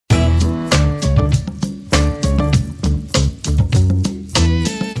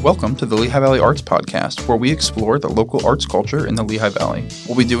Welcome to the Lehigh Valley Arts Podcast, where we explore the local arts culture in the Lehigh Valley.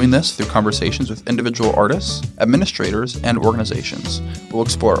 We'll be doing this through conversations with individual artists, administrators, and organizations. We'll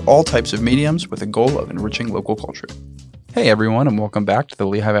explore all types of mediums with the goal of enriching local culture. Hey everyone, and welcome back to the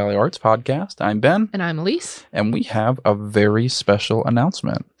Lehigh Valley Arts Podcast. I'm Ben. And I'm Elise. And we have a very special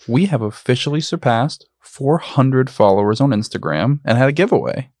announcement. We have officially surpassed 400 followers on Instagram and had a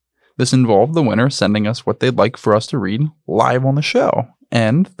giveaway. This involved the winner sending us what they'd like for us to read live on the show.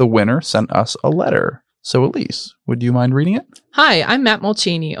 And the winner sent us a letter. So Elise, would you mind reading it? Hi, I'm Matt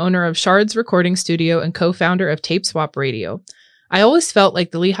Mulcini, owner of Shards Recording Studio and co-founder of Tape Swap Radio. I always felt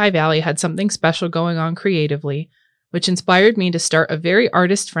like the Lehigh Valley had something special going on creatively, which inspired me to start a very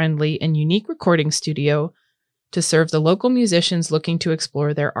artist-friendly and unique recording studio to serve the local musicians looking to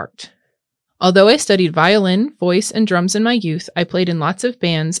explore their art. Although I studied violin, voice, and drums in my youth, I played in lots of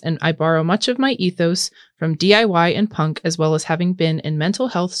bands, and I borrow much of my ethos from DIY and punk, as well as having been in mental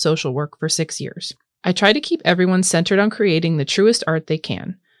health social work for 6 years. I try to keep everyone centered on creating the truest art they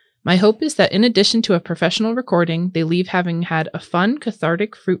can. My hope is that in addition to a professional recording, they leave having had a fun,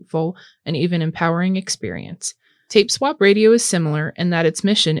 cathartic, fruitful, and even empowering experience. Tape Swap Radio is similar in that its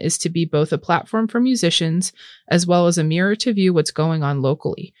mission is to be both a platform for musicians as well as a mirror to view what's going on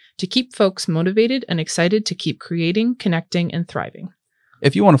locally, to keep folks motivated and excited to keep creating, connecting, and thriving.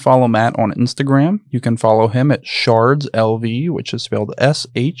 If you want to follow Matt on Instagram, you can follow him at ShardsLV, which is spelled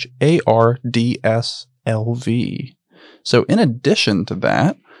SHARDSLV. So in addition to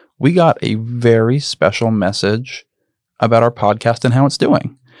that, we got a very special message about our podcast and how it's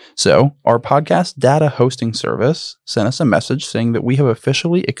doing. So, our podcast data hosting service sent us a message saying that we have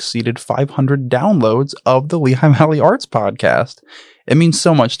officially exceeded 500 downloads of the Lehigh Valley Arts Podcast. It means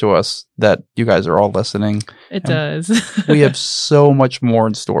so much to us that you guys are all listening. It does. We have so much more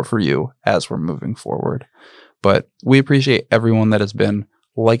in store for you as we're moving forward. But we appreciate everyone that has been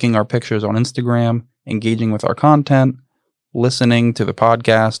liking our pictures on Instagram, engaging with our content, listening to the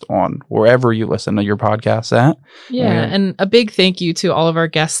podcast on wherever you listen to your podcasts at. Yeah, and a big thank you to all of our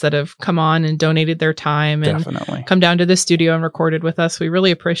guests that have come on and donated their time and come down to the studio and recorded with us. We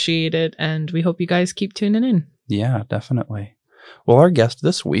really appreciate it, and we hope you guys keep tuning in. Yeah, definitely. Well, our guest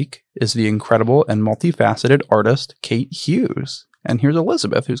this week is the incredible and multifaceted artist, Kate Hughes. And here's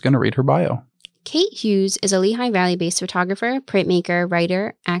Elizabeth, who's going to read her bio. Kate Hughes is a Lehigh Valley-based photographer, printmaker,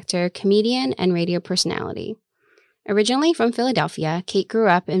 writer, actor, comedian, and radio personality. Originally from Philadelphia, Kate grew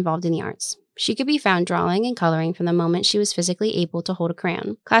up involved in the arts. She could be found drawing and coloring from the moment she was physically able to hold a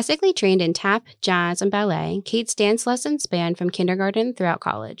crayon. Classically trained in tap, jazz, and ballet, Kate's dance lessons spanned from kindergarten throughout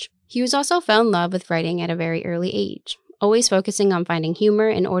college. Hughes also fell in love with writing at a very early age, always focusing on finding humor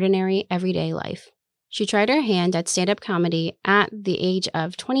in ordinary, everyday life. She tried her hand at stand-up comedy at the age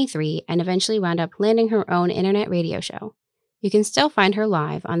of 23 and eventually wound up landing her own internet radio show. You can still find her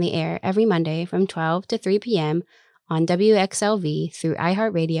live on the air every Monday from 12 to 3 p.m. on WXLV through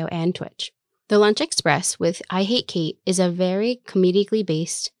iHeartRadio and Twitch. The Lunch Express with I Hate Kate is a very comedically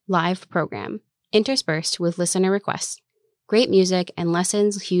based live program, interspersed with listener requests, great music, and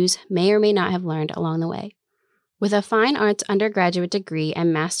lessons Hughes may or may not have learned along the way. With a fine arts undergraduate degree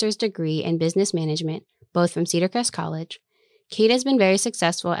and master's degree in business management, both from Cedar Crest College, Kate has been very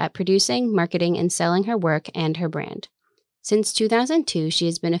successful at producing, marketing, and selling her work and her brand. Since 2002, she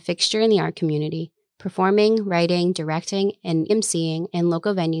has been a fixture in the art community, performing, writing, directing, and emceeing in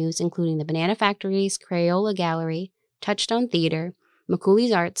local venues including the Banana Factories, Crayola Gallery, Touchstone Theater,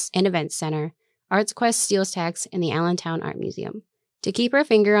 McCooley's Arts and Events Center, Arts Quest Steel Stacks, and the Allentown Art Museum. To keep her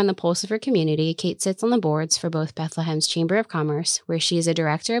finger on the pulse of her community, Kate sits on the boards for both Bethlehem's Chamber of Commerce, where she is a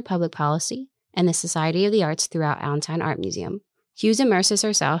director of public policy, and the Society of the Arts throughout Allentown Art Museum. Hughes immerses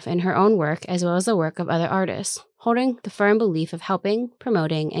herself in her own work as well as the work of other artists, holding the firm belief of helping,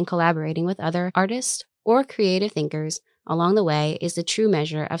 promoting, and collaborating with other artists or creative thinkers along the way is the true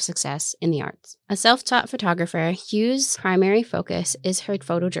measure of success in the arts. A self-taught photographer, Hughes' primary focus is her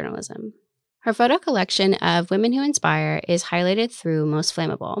photojournalism. Her photo collection of Women Who Inspire is highlighted through Most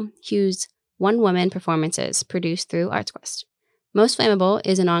Flammable, Hughes' one-woman performances produced through ArtsQuest. Most Flammable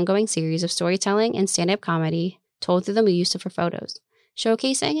is an ongoing series of storytelling and stand-up comedy told through the use of her photos,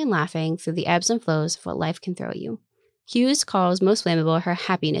 showcasing and laughing through the ebbs and flows of what life can throw at you. Hughes calls Most Flammable her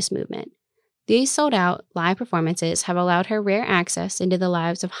happiness movement. These sold-out live performances have allowed her rare access into the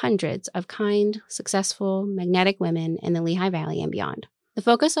lives of hundreds of kind, successful, magnetic women in the Lehigh Valley and beyond. The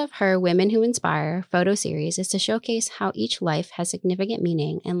focus of her Women Who Inspire photo series is to showcase how each life has significant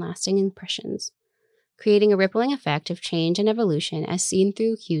meaning and lasting impressions, creating a rippling effect of change and evolution as seen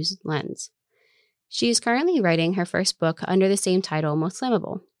through Hughes' lens. She is currently writing her first book under the same title, Most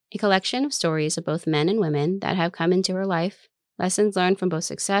Flammable, a collection of stories of both men and women that have come into her life, lessons learned from both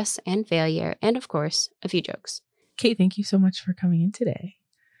success and failure, and of course, a few jokes. Kate, thank you so much for coming in today.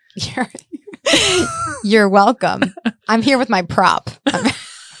 You're welcome. I'm here with my prop.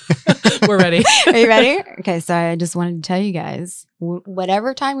 We're ready. Are you ready? Okay, so I just wanted to tell you guys,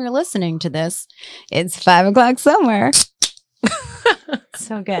 whatever time you're listening to this, it's 5:00 somewhere.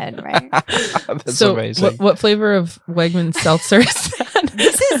 So good, right? That's So amazing. what flavor of Wegmans seltzer is that?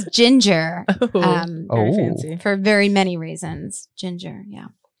 This is ginger. Very Oh. fancy. For very many reasons. Ginger, yeah.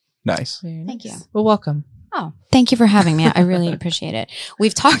 Nice. Very Thank nice. you. Well, welcome. Oh, thank you for having me. I really appreciate it.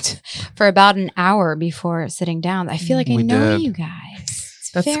 We've talked for about an hour before sitting down. I feel like I We know did. you guys.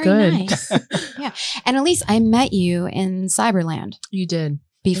 It's That's very good. nice. Yeah. And Elise, I met you in Cyberland You did.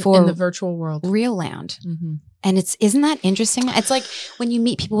 before in the virtual world. Real Land. Mm-hmm. And isn't that interesting? It's like when you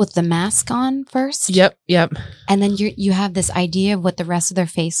meet people with the mask on first. Yep. And then you have this idea of what the rest of their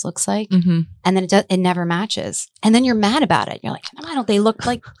face looks like. Mm-hmm. And then it never matches. And then you're mad about it. You're like, why don't they look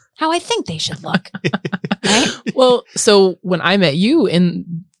like how I think they should look? Right? Well, so when I met you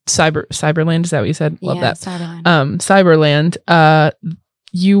in Cyberland, is that what you said? Love that. Cyberland. Cyberland,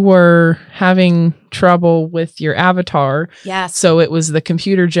 you were having trouble with your avatar. Yes. So it was the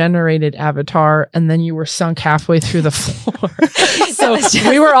computer generated avatar, and then you were sunk halfway through the floor. So was just-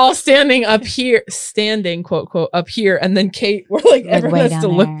 we were all standing quote, quote, up here. And then Kate, we're like, everyone way has to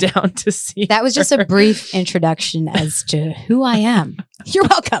down look there. down to see. That was just a her. brief introduction as to who I am. You're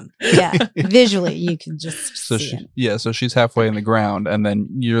welcome. Yeah. Visually, you can just So see it. so she's halfway in the ground, and then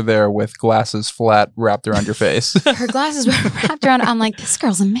you're there with glasses flat wrapped around your face. Her glasses were wrapped around. I'm like, this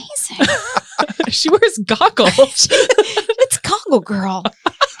girl's amazing. She wears goggles. It's Goggle Girl.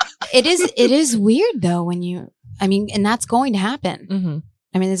 It is weird though and that's going to happen. Mm-hmm.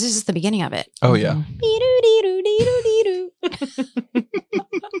 I mean, this is just the beginning of it. Oh yeah.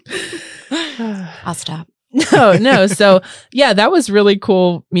 I'll stop. No. So yeah, that was really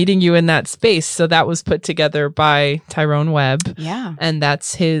cool meeting you in that space. So that was put together by Tyrone Webb. Yeah. And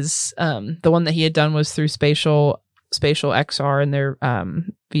that's his, the one that he had done was through Spatial XR and their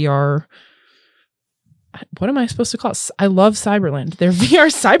VR. What am I supposed to call it? I love Cyberland. Their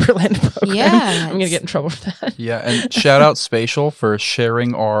VR Cyberland program. Yeah, I'm going to get in trouble for that. Yeah, and shout out Spatial for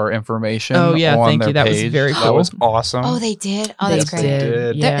sharing our information. Oh, yeah, on thank their you. That was page. very That cool. was awesome. Oh, they did. Oh, They that's great.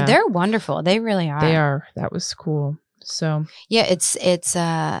 did. Yeah. They're wonderful. They really are. They are. That was cool. So Yeah, it's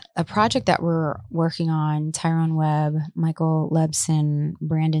a project that we're working on. Tyrone Webb, Michael Lebson,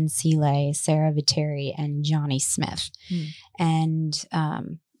 Brandon Seeley, Sarah Viteri, and Johnny Smith. And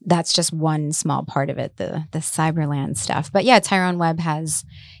that's just one small part of it, the Cyberland stuff. But yeah, Tyrone Webb has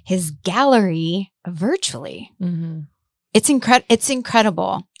his gallery virtually. mm-hmm. It's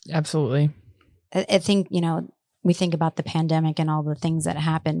incredible. Absolutely. I think, we think about the pandemic and all the things that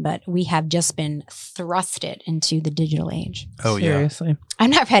happened, but we have just been thrusted into the digital age. Oh yeah. Seriously. I'm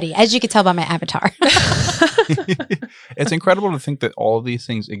not ready, as you can tell by my avatar. It's incredible to think that all of these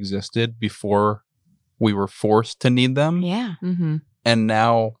things existed before we were forced to need them. Yeah. Mm-hmm. And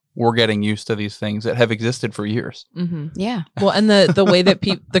now we're getting used to these things that have existed for years. Mm-hmm. Yeah. Well, and the way that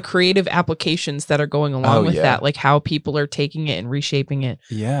the creative applications that are going along with that, like how people are taking it and reshaping it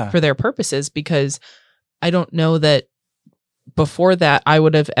Yeah. for their purposes, because I don't know that before that I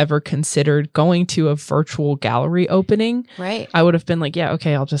would have ever considered going to a virtual gallery opening. Right. I would have been like, yeah,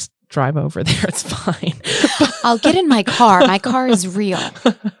 okay, I'll just drive over there. It's fine. I'll get in my car. My car is real.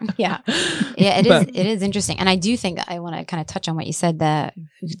 Yeah. Yeah, it is interesting. And I do think I want to kind of touch on what you said,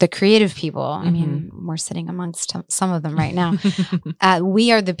 the creative people. I mean, we're sitting amongst some of them right now.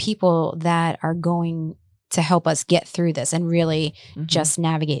 We are the people that are going to help us get through this and really just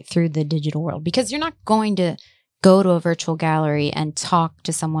navigate through the digital world, because you're not going to go to a virtual gallery and talk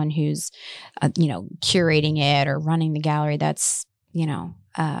to someone who's, curating it or running the gallery. That's, 9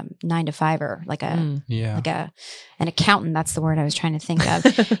 to 5 or like an accountant. That's the word I was trying to think of.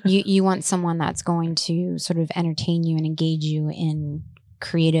 You want someone that's going to sort of entertain you and engage you in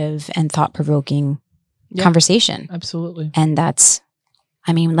creative and thought-provoking conversation. Absolutely. And let's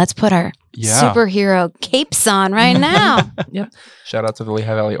put our superhero capes on right now. Yep. Shout out to the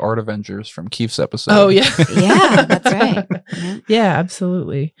Lehigh Valley Art Avengers from Keith's episode. Oh yeah. Yeah, that's right. Yeah. Yeah,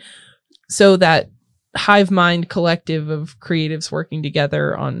 absolutely. So that hive mind collective of creatives working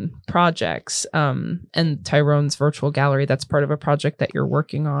together on projects, and Tyrone's virtual gallery, that's part of a project that you're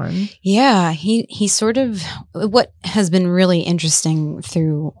working on. Yeah, he sort of, what has been really interesting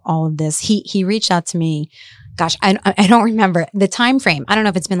through all of this, he reached out to me. Gosh, I don't remember the time frame. I don't know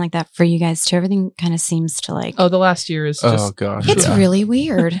if it's been like that for you guys too. Everything kind of seems to like, Oh, the last year is just Oh gosh. it's yeah. really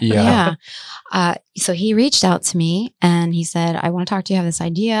weird. Yeah. So he reached out to me and he said, I want to talk to you. I have this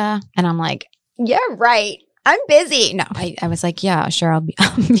idea. And I'm like, yeah, right. I'm busy. No, I was like, yeah, sure, I'll be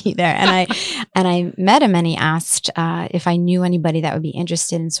there. And I met him, and he asked if I knew anybody that would be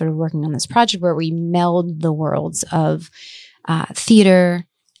interested in sort of working on this project where we meld the worlds of theater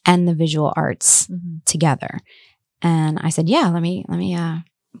and the visual arts together. And I said, yeah, let me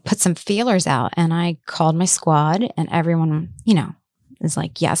put some feelers out. And I called my squad, and everyone, is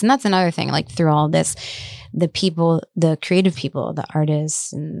like, yes. And that's another thing, like through all this, the people, the creative people, the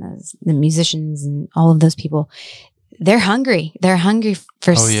artists and the musicians and all of those people, they're hungry. They're hungry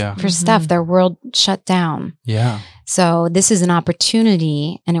for stuff. Their world shut down. Yeah. So this is an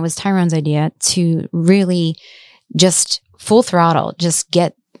opportunity, and it was Tyrone's idea, to really just full throttle, just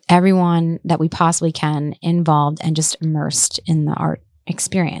get everyone that we possibly can involved and just immersed in the art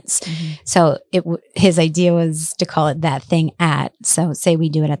experience. So his idea was to call it That Thing At. So say we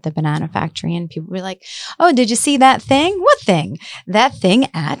do it at the Banana Factory, and people were like, oh, did you see that thing? What thing? That thing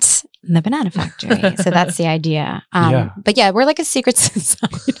at the Banana Factory. So that's the idea. But yeah, we're like a secret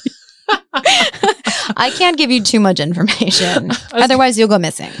society. I can't give you too much information. Otherwise you'll go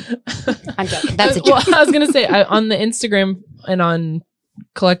missing. I'm joking. That's a joke. Well, I was going to say, on the Instagram and on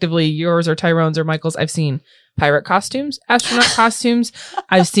collectively yours or Tyrone's or Michael's, I've seen pirate costumes, astronaut costumes.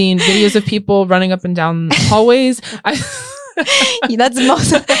 I've seen videos of people running up and down hallways.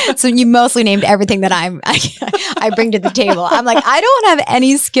 So you mostly named everything that I bring to the table. I'm like, I don't have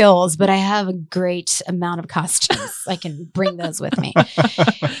any skills, but I have a great amount of costumes. I can bring those with me.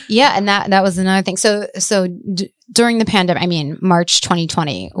 Yeah, and that was another thing. So during the pandemic, March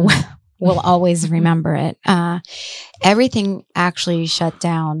 2020. We'll always remember it. Everything actually shut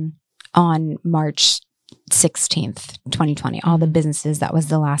down on March 16th, 2020. All the businesses, that was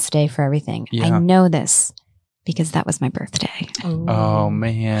the last day for everything. Yeah. I know this because that was my birthday. Oh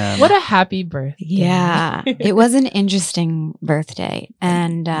man. What a happy birthday. Yeah. It was an interesting birthday.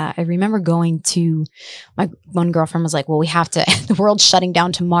 And I remember going to, my one girlfriend was like, well, we have to, the world's shutting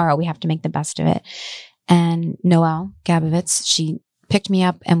down tomorrow. We have to make the best of it. And Noelle Gabovitz, she picked me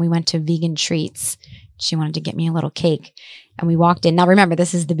up and we went to Vegan Treats. She wanted to get me a little cake. And we walked in. Now remember,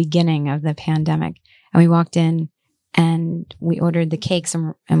 this is the beginning of the pandemic. And we walked in and we ordered the cakes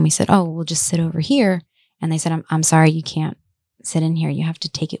and we said, oh, we'll just sit over here. And they said, I'm sorry, you can't sit in here. You have to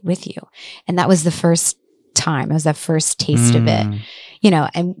take it with you. And that was the first time. It was that first taste of it,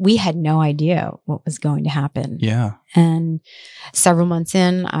 and we had no idea what was going to happen. Yeah. And several months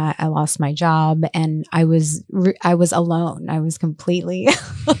in, I lost my job and I was alone. I was completely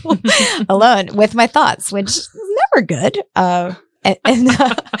alone with my thoughts, which is never good.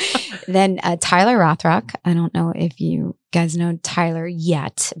 Then Tyler Rothrock, I don't know if you guys know Tyler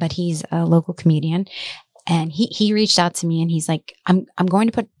yet, but he's a local comedian. And he reached out to me and he's like, I'm going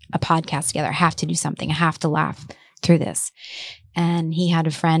to put a podcast together. I have to do something. I have to laugh through this. And he had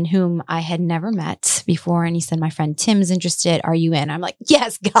a friend whom I had never met before. And he said, my friend Tim's interested. Are you in? I'm like,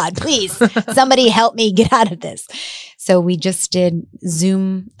 yes, God, please. Somebody help me get out of this. So we just did a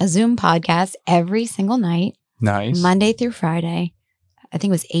Zoom podcast every single night. Nice. Monday through Friday. I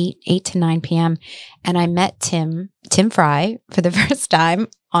think it was 8 to 9 p.m. And I met Tim Fry for the first time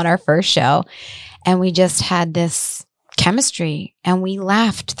on our first show. And we just had this chemistry and we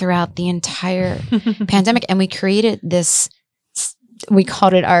laughed throughout the entire pandemic. And we created this, we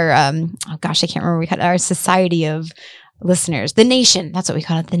called it our, I can't remember. We called it our society of listeners, the Nation. That's what we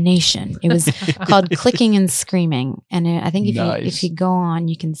called it, the Nation. It was called Clicking and Screaming. And I think if you go on,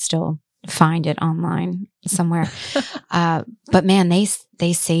 you can still find it online somewhere. But man,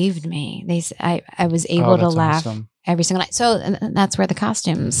 they saved me. I was able to laugh every single night. So that's where the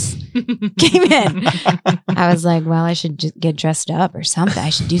costumes came in. I was like, well, I should just get dressed up or something. I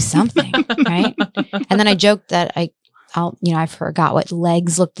should do something. Right. And then I joked that I forgot what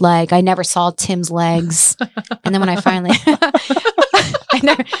legs looked like. I never saw Tim's legs. And then when I finally,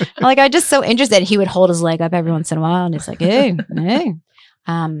 I'm just so interested. He would hold his leg up every once in a while. And it's like, hey.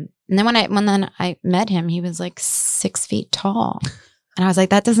 And then when I met him, he was like 6 feet tall. And I was like,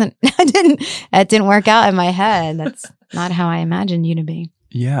 that didn't work out in my head. That's not how I imagined you to be.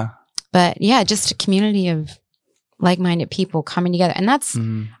 Yeah. But yeah, just a community of like-minded people coming together. And that's,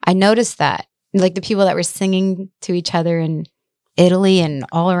 I noticed that, like the people that were singing to each other in Italy and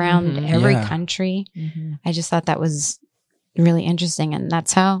all around every country. Mm-hmm. I just thought that was really interesting. And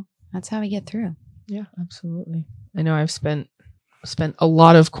that's how we get through. Yeah, absolutely. I know I've spent a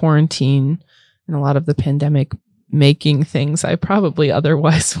lot of quarantine and a lot of the pandemic making things I probably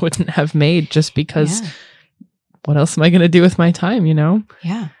otherwise wouldn't have made just because what else am I going to do with my time,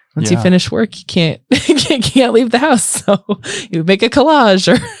 Yeah. Once you finish work, you can't leave the house. So you make a collage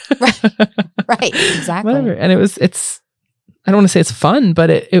or right. Exactly. Whatever. And it's I don't want to say it's fun, but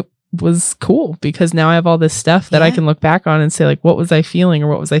it was cool because now I have all this stuff that I can look back on and say, like, what was I feeling or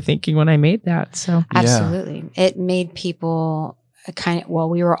what was I thinking when I made that? So absolutely. It made people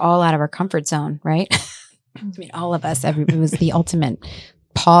we were all out of our comfort zone, right? I mean, all of us, it was the ultimate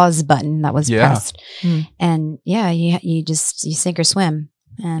pause button that was pressed. And you sink or swim.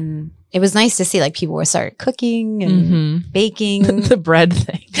 And it was nice to see like people were started cooking and baking. The bread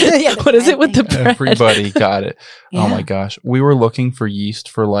thing. What is it with the bread? Everybody got it. Oh my gosh. We were looking for yeast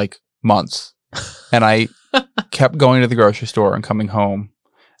for like months. And I kept going to the grocery store and coming home.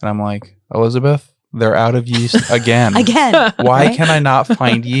 And I'm like, Elizabeth, they're out of yeast again. Why can I not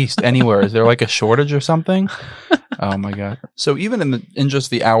find yeast anywhere? Is there like a shortage or something? Oh my God. So even in just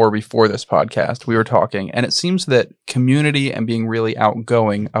the hour before this podcast, we were talking, and it seems that community and being really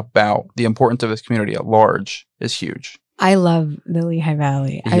outgoing about the importance of this community at large is huge. I love the Lehigh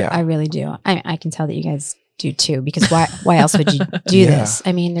Valley. I really do. I can tell that you guys do too, because why else would you do this?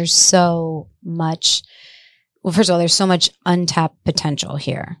 I mean, there's so much. Well, first of all, there's so much untapped potential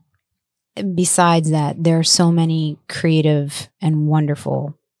here. Besides that, there are so many creative and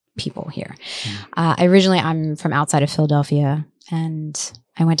wonderful people here. I'm from outside of Philadelphia, and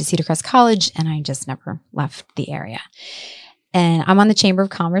I went to Cedar Crest College, and I just never left the area. And I'm on the Chamber of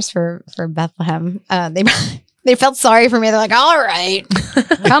Commerce for Bethlehem. They felt sorry for me. They're like, all right,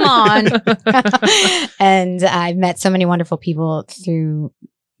 come on. And I've met so many wonderful people through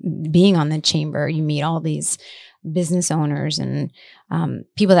being on the chamber. You meet all these business owners and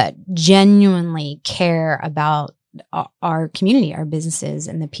people that genuinely care about our community, our businesses,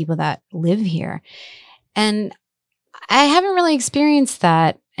 and the people that live here. And I haven't really experienced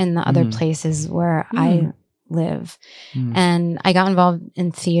that in the other places where I live. And I got involved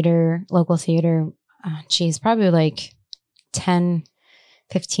in theater, local theater, probably like 10,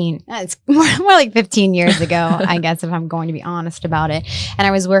 15, it's more like 15 years ago, I guess, if I'm going to be honest about it. And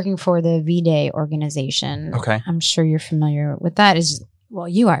I was working for the V-Day organization. Okay. I'm sure you're familiar with that. Well,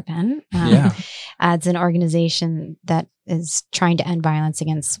 you are, Ben. It's an organization that is trying to end violence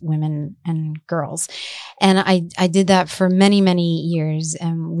against women and girls. And I did that for many, many years.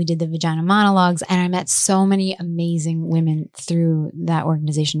 And we did the Vagina Monologues. And I met so many amazing women through that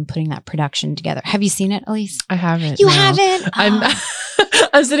organization, putting that production together. Have you seen it, Elise? I haven't. You haven't?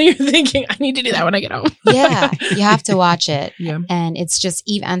 I'm sitting here thinking, I need to do that when I get home. Yeah, you have to watch it. Yeah. And it's just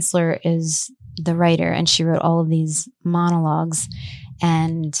Eve Ensler is the writer, and she wrote all of these monologues.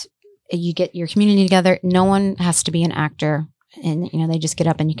 And you get your community together. No one has to be an actor. And, they just get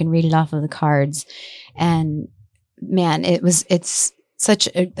up and you can read it off of the cards. And man, it's such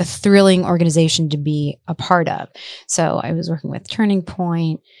a thrilling organization to be a part of. So I was working with Turning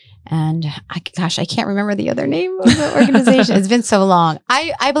Point, and I can't remember the other name of the organization. It's been so long.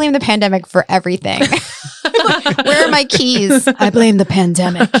 I blame the pandemic for everything. Where are my keys? I blame the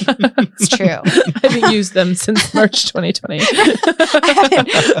pandemic. It's true. I haven't used them since March 2020.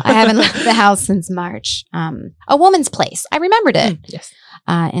 I haven't left the house since March. A Woman's Place. I remembered it. Yes.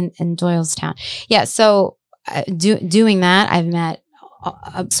 In Doylestown. Yeah. So doing that, I've met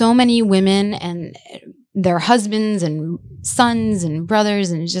so many women and their husbands and sons and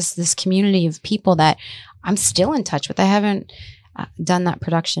brothers, and just this community of people that I'm still in touch with. I haven't done that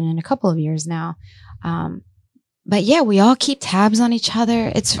production in a couple of years now. But yeah, we all keep tabs on each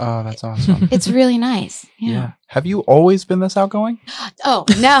other. That's awesome. It's really nice. Yeah. Have you always been this outgoing? Oh,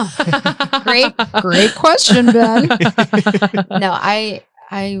 no. Great question, Ben. No, I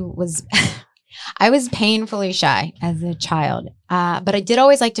was painfully shy as a child, but I did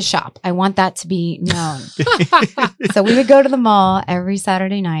always like to shop. I want that to be known. So we would go to the mall every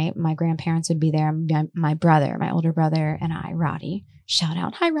Saturday night. My grandparents would be there. My older brother, and I, Roddy. Shout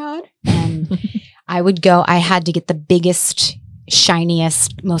out. Hi, Rod. And I would go. I had to get the biggest,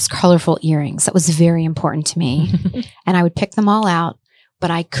 shiniest, most colorful earrings. That was very important to me. And I would pick them all out.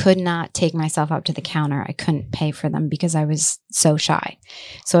 But I could not take myself up to the counter. I couldn't pay for them because I was so shy.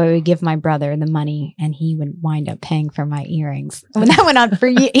 So I would give my brother the money, and he would wind up paying for my earrings. And that went on for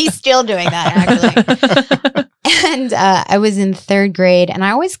years. He's still doing that, actually. And I was in third grade, and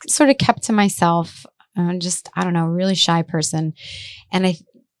I always sort of kept to myself. I don't know, a really shy person. And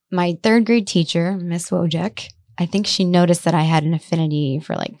my third grade teacher, Miss Wojcik, I think she noticed that I had an affinity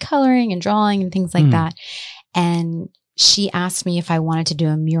for like coloring and drawing and things like that. And she asked me if I wanted to do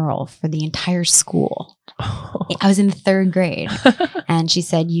a mural for the entire school. I was in third grade. And she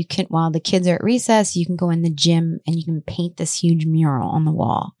said, while the kids are at recess, you can go in the gym and you can paint this huge mural on the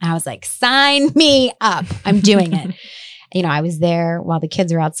wall. And I was like, sign me up. I'm doing it. I was there while the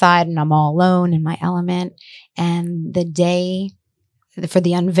kids are outside, and I'm all alone in my element. And the day for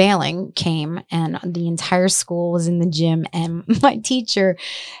the unveiling came, and the entire school was in the gym, and my teacher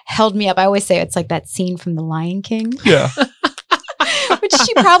held me up. I always say it's like that scene from The Lion King. Yeah. Which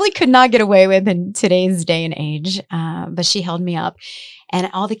she probably could not get away with in today's day and age. But she held me up, and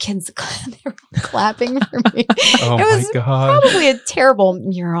all the kids they were clapping for me. Oh It was my God. probably a terrible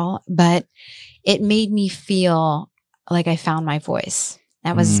mural, but it made me feel like I found my voice.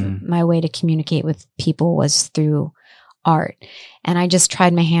 That was my way to communicate with people, was through art. And I just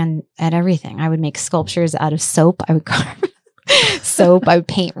tried my hand at everything. I would make sculptures out of soap. I would carve soap. I would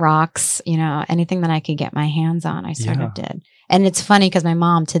paint rocks, anything that I could get my hands on, I sort of did. And it's funny because my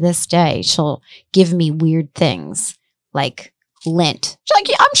mom, to this day, she'll give me weird things like lint. She's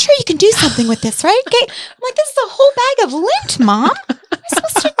like, I'm sure you can do something with this, right? Okay. I'm like, this is a whole bag of lint, Mom. What am I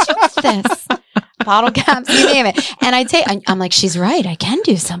supposed to do with this? Bottle caps, you name it. And I'm like, she's right. I can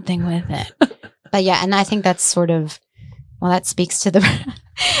do something with it. But yeah, and I think that's sort of, that speaks to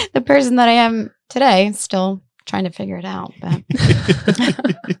the person that I am today, still trying to figure it out. But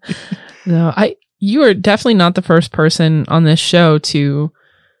No, you are definitely not the first person on this show to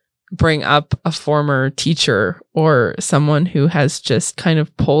bring up a former teacher or someone who has just kind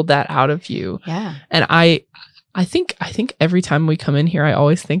of pulled that out of you. yeah. And I think every time we come in here, I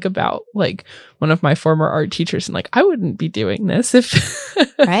always think about like one of my former art teachers, and like, I wouldn't be doing this if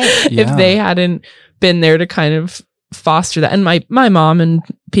Right. Yeah. if they hadn't been there to kind of foster that. And my mom and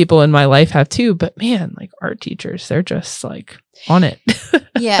people in my life have too, but man, like art teachers, they're just like on it.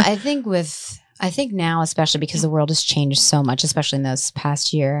 Yeah, I think now, especially because the world has changed so much, especially in this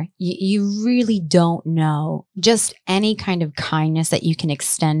past year, you really don't know just any kind of kindness that you can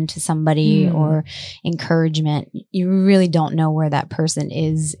extend to somebody or encouragement. You really don't know where that person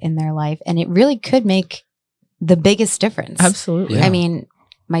is in their life. And it really could make the biggest difference. Absolutely. Yeah. I mean,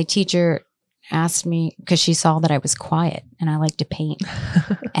 my teacher asked me, because she saw that I was quiet and I like to paint,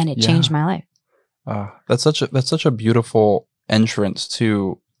 and it Yeah. changed my life. That's such a beautiful entrance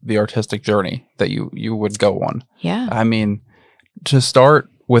to the artistic journey that you would go on. Yeah. I mean, to start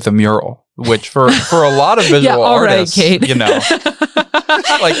with a mural, which for a lot of visual Yeah, all right, artists, Kate.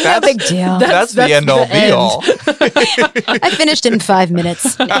 like No that's big deal. that's the end all be all. I finished in 5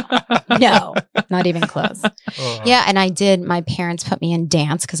 minutes. No, not even close. Yeah, and I did. My parents put me in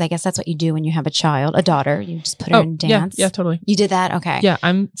dance because I guess that's what you do when you have a child, a daughter. You just put her in dance. Yeah, totally. You did that? Okay. Yeah,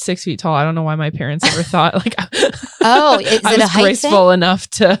 I'm 6 feet tall. I don't know why my parents ever thought like Oh, is I it was a height graceful thing? enough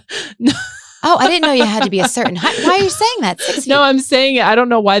to. Oh, I didn't know you had to be a certain height. Why are you saying that? 6 feet? No, I'm saying it. I don't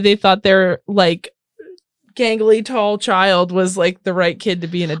know why they thought their like gangly tall child was like the right kid to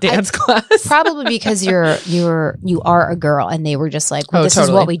be in a dance class. Probably because you are a girl, and they were just like, well, Oh, this is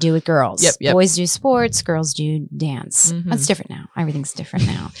totally. what we do with girls. Yep. Boys do sports, girls do dance. Mhm. That's different now. Everything's different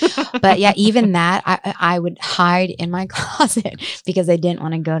now. But yeah, even that, I would hide in my closet because I didn't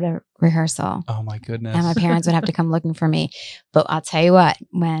want to go to rehearsal. Oh my goodness. And my parents would have to come looking for me. But I'll tell you what,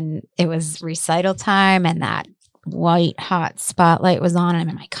 when it was recital time and that white hot spotlight was on and I'm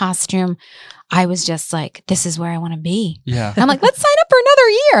in my costume, I was just like, this is where I want to be. Yeah. And I'm like, let's sign up for another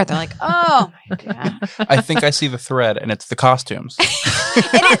year. They're like, oh my God. I think I see the thread, and it's the costumes.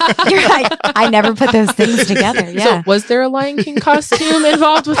 You're right. I never put those things together. Yeah. So was there a Lion King costume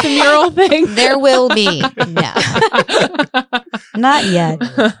involved with the mural thing? There will be. No. Not yet.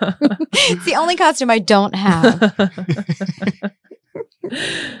 It's the only costume I don't have.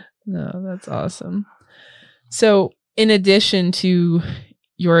 No, that's awesome. So, in addition to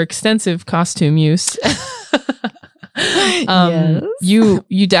your extensive costume use, Yes.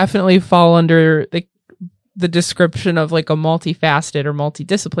 you definitely fall under the description of like a multifaceted or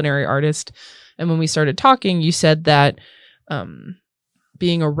multidisciplinary artist. And when we started talking, you said that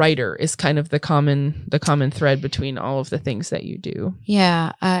being a writer is kind of the common thread between all of the things that you do.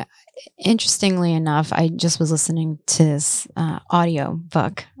 Yeah. Interestingly enough, I just was listening to this audio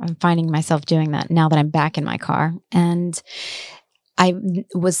book. I'm finding myself doing that now that I'm back in my car. And I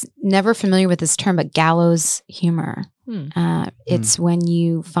was never familiar with this term, but gallows humor. It's when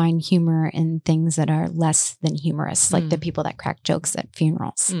you find humor in things that are less than humorous, like the people that crack jokes at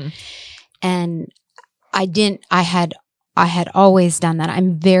funerals. And I had always done that.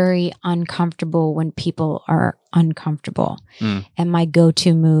 I'm very uncomfortable when people are uncomfortable. And my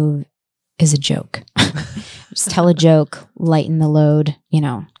go-to move is a joke. Just tell a joke, lighten the load,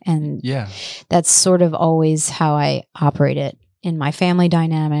 and Yeah. that's sort of always how I operate it in my family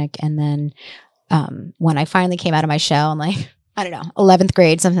dynamic. And then when I finally came out of my shell in like, I don't know, 11th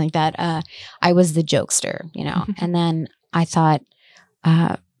grade, something like that, I was the jokester, and then I thought,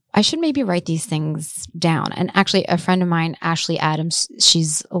 I should maybe write these things down. And actually a friend of mine, Ashley Adams,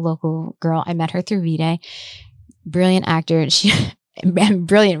 she's a local girl. I met her through V-Day. Brilliant actor. and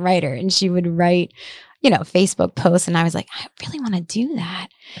brilliant writer. And she would write, Facebook posts. And I was like, I really want to do that.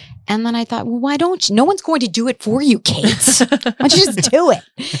 And then I thought, well, why don't you? No one's going to do it for you, Kate. Why don't you just do it?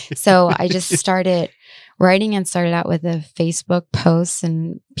 So I just started writing and started out with a Facebook post,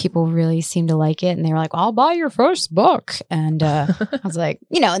 and people really seemed to like it. And they were like, I'll buy your first book. And I was like,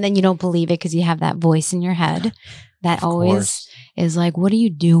 and then you don't believe it because you have that voice in your head that always is like, what are you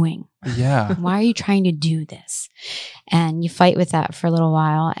doing? Yeah. Why are you trying to do this? And you fight with that for a little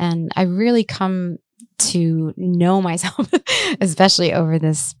while. And I really come to know myself, especially over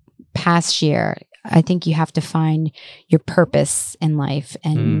this past year. I think you have to find your purpose in life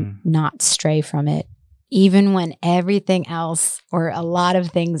and not stray from it. Even when everything else or a lot of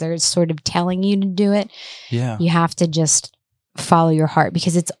things are sort of telling you to do it, you have to just follow your heart,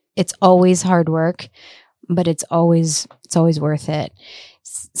 because it's always hard work, but it's always worth it.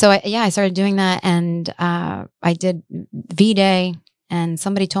 So I started doing that, and I did V-Day, and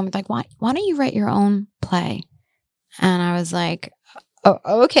somebody told me, like, why don't you write your own play? And I was like, oh,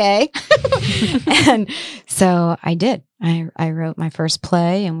 okay. And so I did. I wrote my first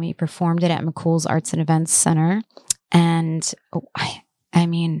play, and we performed it at McCool's Arts and Events Center. And I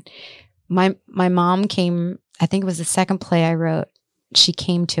mean, my mom came, I think it was the second play I wrote. She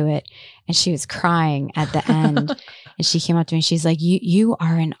came to it and she was crying at the end. And she came up to me and she's like, you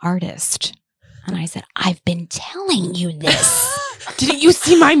are an artist. And I said, I've been telling you this. Didn't you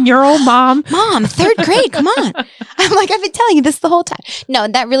see my mural, Mom? Mom, 3rd grade, come on. I'm like, I've been telling you this the whole time. No,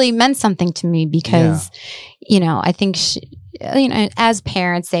 that really meant something to me because, I think, as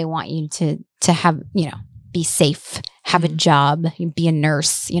parents, they want you to have, be safe, have a job, be a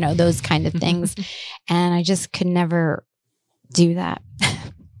nurse, those kind of things. And I just could never do that.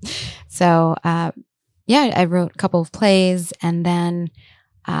 So, I wrote a couple of plays, and then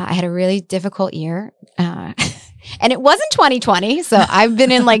I had a really difficult year. And it wasn't 2020. So I've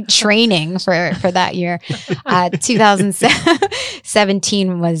been in like training for that year.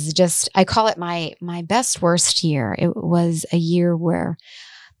 2017 was just, I call it my best worst year. It was a year where,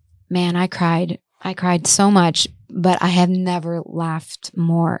 man, I cried so much, but I have never laughed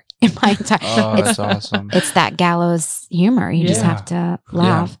more in my entire. Oh, that's awesome. It's that gallows humor. You just have to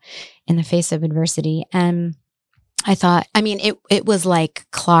laugh in the face of adversity. And I thought, it was like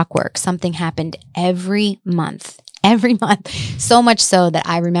clockwork. Something happened every month, so much so that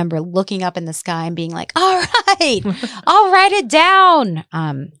I remember looking up in the sky and being like, all right, I'll write it down.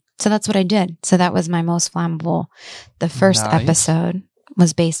 So that's what I did. So that was my most flammable. The first episode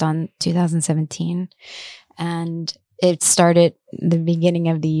was based on 2017. And it started the beginning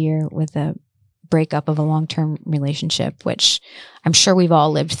of the year with a breakup of a long-term relationship, which I'm sure we've all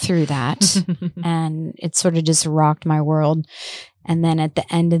lived through that. And it sort of just rocked my world. And then at the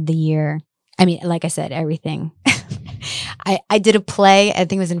end of the year, like I said, everything. I did a play, I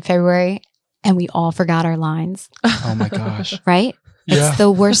think it was in February, and we all forgot our lines. Oh my gosh. Right? Yeah. It's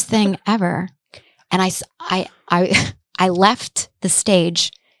the worst thing ever. And I left the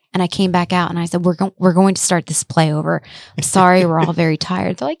stage. And I came back out and I said, we're going to start this play over. I'm sorry, we're all very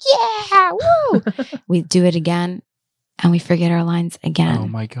tired. They're like, yeah, woo. We do it again and we forget our lines again. Oh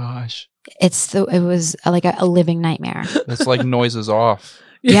my gosh. It was like a living nightmare. It's like Noises Off.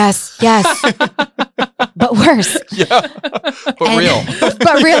 Yes. But worse. Yeah. But real.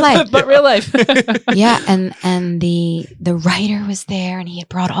 But real life. But real life. Yeah. And the writer was there and he had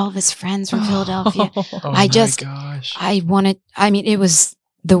brought all of his friends from Philadelphia. Oh my gosh. It was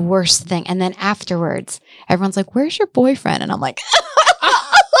the worst thing. And then afterwards, everyone's like, where's your boyfriend? And I'm like,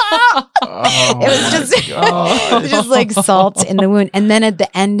 it was just like salt in the wound. And then at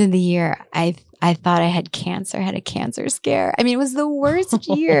the end of the year, I thought I had cancer, had a cancer scare. It was the worst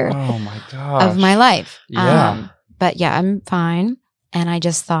year of my life. Yeah. But yeah, I'm fine. And I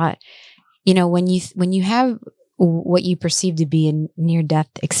just thought, when you have what you perceive to be a near-death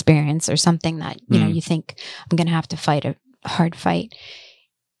experience or something that, you think I'm going to have to fight a hard fight,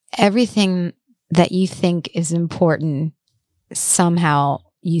 everything that you think is important, somehow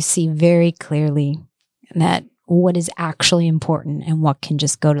you see very clearly that what is actually important and what can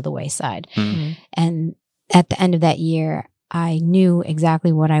just go to the wayside. Mm-hmm. And at the end of that year, I knew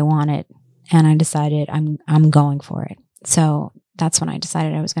exactly what I wanted and I decided I'm going for it. So that's when I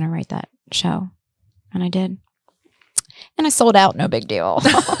decided I was going to write that show. And I did. And I sold out, no big deal.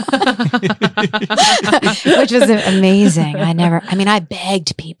 Which was amazing. I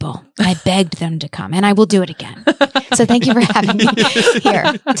begged people. I begged them to come, and I will do it again. So thank you for having me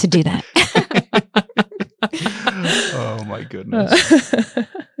here to do that. Oh my goodness.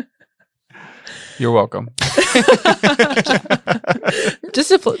 You're welcome. Just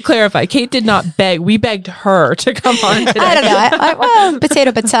to clarify, Kate did not beg. We begged her to come on today. I don't know. Well,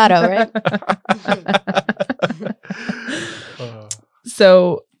 potato, right?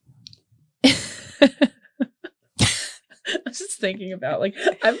 So I was just thinking about, like,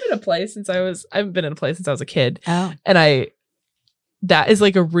 I haven't been in a play since I was a kid. Oh. And that is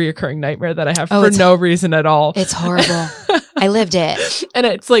like a reoccurring nightmare that I have Oh, for no reason at all. It's horrible. I lived it. And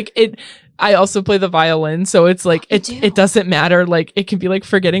it's like I also play the violin, so it's like it doesn't matter. Like, it can be like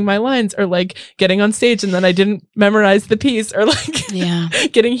forgetting my lines, or like getting on stage and then I didn't memorize the piece, or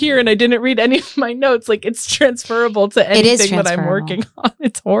like getting here and I didn't read any of my notes. Like, it's transferable to anything that I'm working on.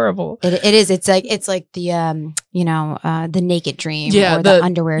 It's horrible. It is. It's like the the naked dream, or the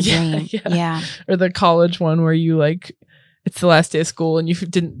underwear dream. Yeah. Or the college one where you like, it's the last day of school and you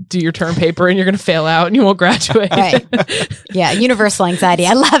didn't do your term paper and you're going to fail out and you won't graduate. Right. Yeah. Universal anxiety.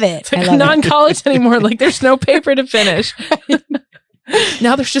 I love it. It's like non-college anymore. Like, there's no paper to finish.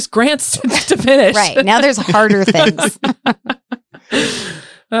 Now there's just grants to finish. Right. Now there's harder things.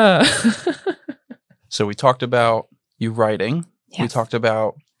 So we talked about you writing. Yes. We talked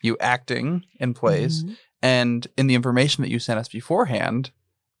about you acting in plays. Mm-hmm. And in the information that you sent us beforehand,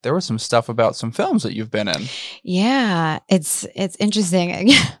 there was some stuff about some films that you've been in. Yeah, it's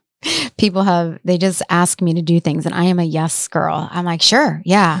interesting. People they just ask me to do things, and I am a yes girl. I'm like, sure,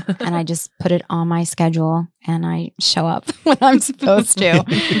 yeah. And I just put it on my schedule and I show up when I'm supposed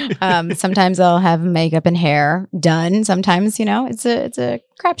to. Sometimes I'll have makeup and hair done. Sometimes, it's a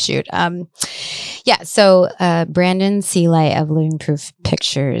crapshoot. So Brandon Seeley of Living Proof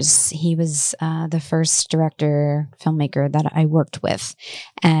Pictures, he was the first director, filmmaker that I worked with.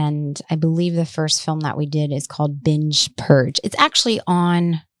 And I believe the first film that we did is called Binge Purge. It's actually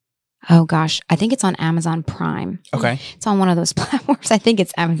on... Oh gosh, I think it's on Amazon Prime. Okay. It's on one of those platforms. I think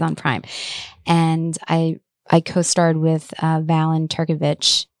it's Amazon Prime. And I co-starred with Valen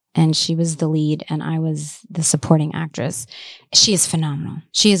Turkovich, and she was the lead and I was the supporting actress. She is phenomenal.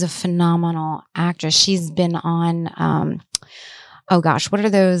 She is a phenomenal actress. She's been on, what are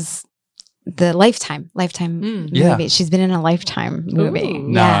those? The Lifetime movie. Yeah. She's been in a Lifetime movie. Ooh,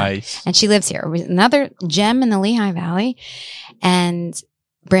 nice. And she lives here. Another gem in the Lehigh Valley. And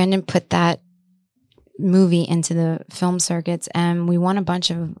Brandon put that movie into the film circuits and we won a bunch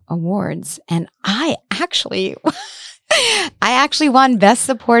of awards. And I actually won Best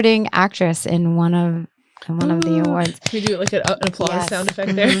Supporting Actress in one of the awards. Can we do like an applause sound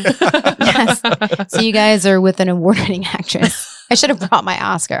effect there? Yes. So you guys are with an award-winning actress. I should have brought my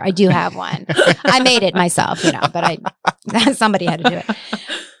Oscar. I do have one. I made it myself, but somebody had to do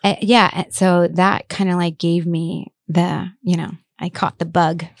it. So that kind of like gave me I caught the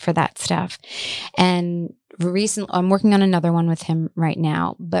bug for that stuff. And recently, I'm working on another one with him right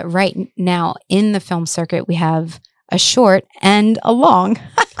now. But right now in the film circuit, we have a short and a long.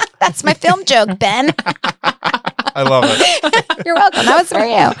 That's my film joke, Ben. I love it. You're welcome. That was for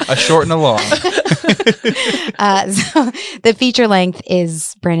you. A short and a long. So the feature length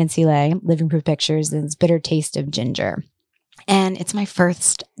is Brandon Seeley, Living Proof Pictures, and it's Bitter Taste of Ginger. And it's my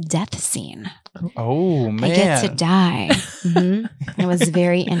first death scene. Oh, man. I get to die. It was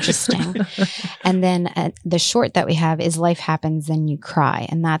very interesting. And then the short that we have is Life Happens Then You Cry.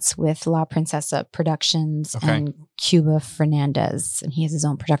 And that's with La Princesa Productions and Cuba Fernandez. And he has his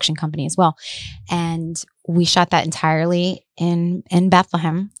own production company as well. And we shot that entirely in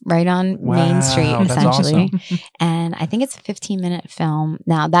Bethlehem, right on Main Street, essentially. Awesome. And I think it's a 15-minute film.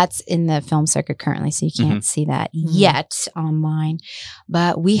 Now, that's in the film circuit currently, so you can't see that yet online.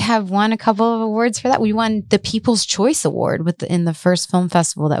 But we have won a couple of awards for that. We won the People's Choice Award in the first film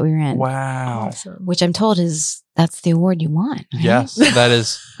festival that we were in. Wow. Awesome. Which I'm told that's the award you won. Right? Yes, that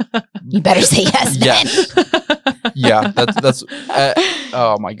is. You better say yes, Ben. Yes. Yeah, that's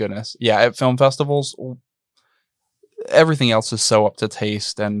oh my goodness. Yeah, at film festivals, everything else is so up to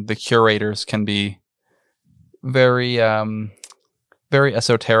taste, and the curators can be very very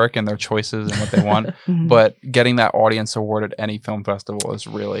esoteric in their choices and what they want. But getting that audience award at any film festival is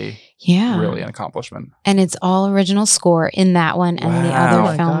really an accomplishment. And it's all original score in that one and the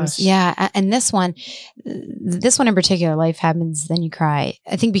other films. Yeah. And this one in particular, Life Happens Then You Cry,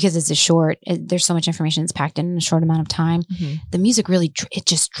 I think because it's a short, there's so much information that's packed in a short amount of time. The music really, it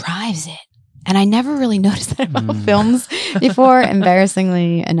just drives it. And I never really noticed that about films before,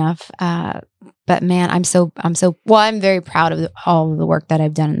 embarrassingly enough. But man, I'm very proud of all of the work that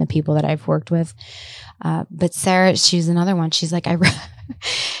I've done and the people that I've worked with. But Sarah, she's another one. She's like, I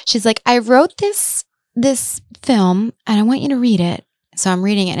wrote this film and I want you to read it. So I'm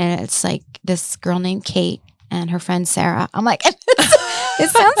reading it and it's like this girl named Kate and her friend Sarah. I'm like, it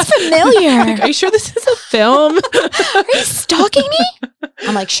sounds familiar. Like, are you sure this is a film? Are you stalking me?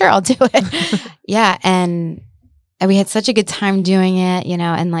 I'm like, sure, I'll do it. Yeah. And we had such a good time doing it, you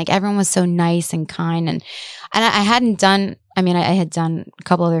know, and like everyone was so nice and kind. And I hadn't done, I mean, I had done a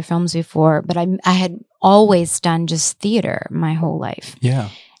couple other films before, but I had always done just theater my whole life. Yeah.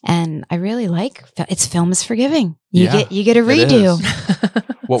 And I really like it's film is forgiving. You Yeah, get a redo.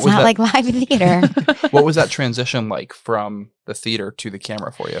 What It's was not that? like live theater. What was that transition like from the theater to the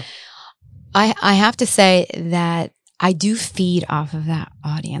camera for you? I have to say that I do feed off of that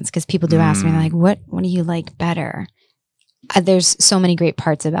audience because people do ask me like, what do you like better? There's so many great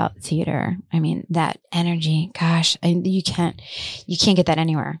parts about theater. I mean, that energy, gosh, you can't get that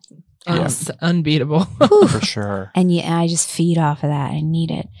anywhere. It's unbeatable. For sure. And I just feed off of that. I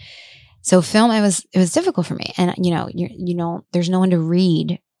need it. So film, it was difficult for me. And you know, there's no one to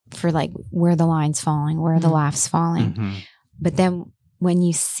read for like where the line's falling, where the laugh's falling. Mm-hmm. But then when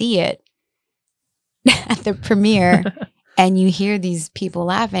you see it at the premiere and you hear these people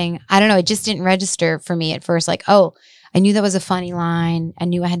laughing, I don't know, it just didn't register for me at first. Like, oh, I knew that was a funny line. I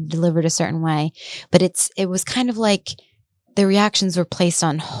knew I had to deliver it a certain way, but it was kind of like the reactions were placed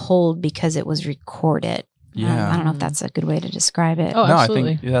on hold because it was recorded. Yeah. I don't know if that's a good way to describe it. Oh, No,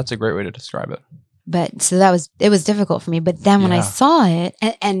 absolutely. I think that's a great way to describe it. But so it was difficult for me. But then when I Yeah. saw it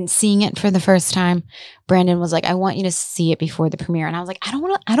and seeing it for the first time, Brandon was like, I want you to see it before the premiere. And I was like, I don't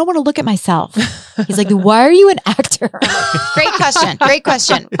want to look at myself. He's like, why are you an actor? I'm like, Great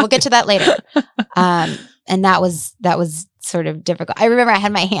question. We'll get to that later. And that was sort of difficult. I remember I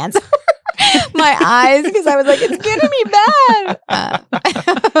had my hands my eyes because I was like, it's getting me bad.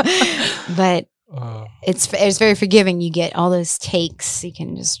 But it's very forgiving. You get all those takes. You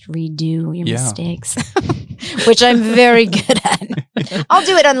can just redo your mistakes, which I'm very good at. I'll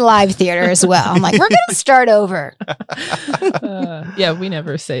do it on live theater as well. I'm like, we're going to start over. Yeah, we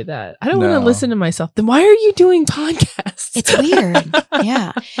never say that. I don't want No. to listen to myself. Then why are you doing podcasts? It's weird.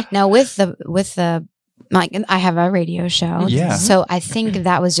 Yeah. Now with the like, I have a radio show. Yeah. So I think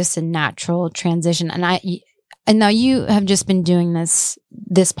that was just a natural transition. And now you have just been doing this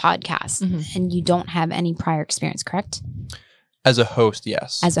podcast and you don't have any prior experience, correct? As a host,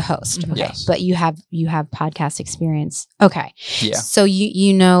 yes. As a host. Okay. Yes. But you have podcast experience. Okay. Yeah. So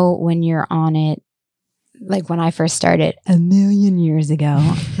you know when you're on it, like when I first started a million years ago,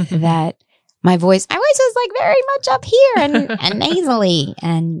 that my voice was like very much up here and nasally,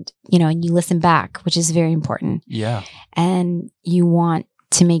 and and you listen back, which is very important. Yeah. And you want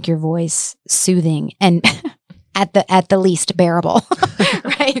to make your voice soothing and at the least bearable,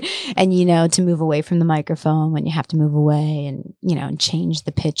 right? And to move away from the microphone when you have to move away, and and change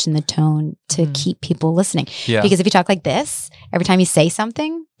the pitch and the tone to keep people listening. Yeah. Because if you talk like this, every time you say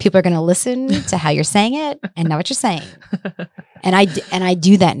something, people are going to listen to how you're saying it and know what you're saying. And I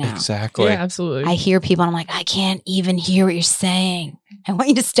do that now. Exactly. Yeah, absolutely. I hear people and I'm like, I can't even hear what you're saying. I want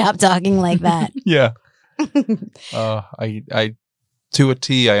you to stop talking like that. Yeah. I to a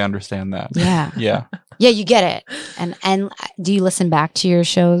T, I understand that. Yeah. Yeah. Yeah, you get it. And do you listen back to your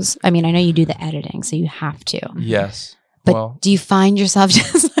shows? I mean, I know you do the editing, so you have to. Yes. But Well, do you find yourself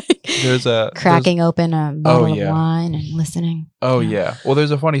just like cracking open a bottle of wine and listening? Oh, yeah. Well, there's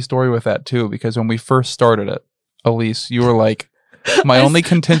a funny story with that, too, because when we first started it, Elise, you were like, my only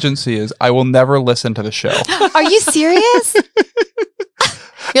contingency is I will never listen to the show. Are you serious?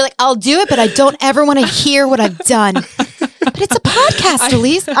 You're like, I'll do it, but I don't ever want to hear what I've done. But it's a podcast,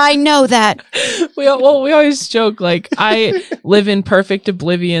 Elise. I know that. We always joke, like, I live in perfect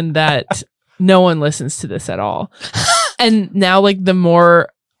oblivion that no one listens to this at all. And now, like, the more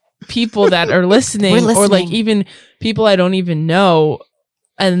people that are listening, or like even people I don't even know,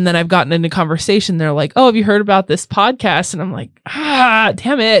 and then I've gotten into conversation, they're like, oh, have you heard about this podcast? And I'm like,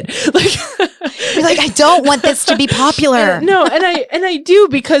 damn it. Like, you're like, I don't want this to be popular. No, and I do,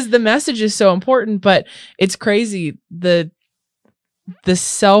 because the message is so important, but it's crazy. The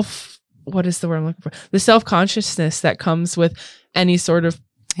what is the word I'm looking for? The self-consciousness that comes with any sort of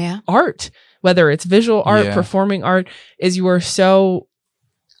art, whether it's visual art, performing art, is you are so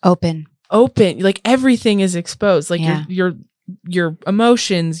open. Like everything is exposed. Like your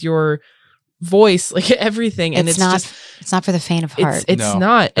emotions, your voice, like everything. And it's not for the faint of heart. It's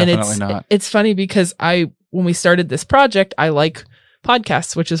not. And it's funny because when we started this project, I like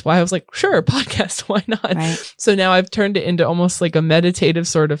podcasts, which is why I was like, sure, podcast, why not? Right. So now I've turned it into almost like a meditative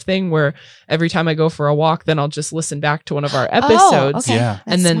sort of thing where every time I go for a walk, then I'll just listen back to one of our episodes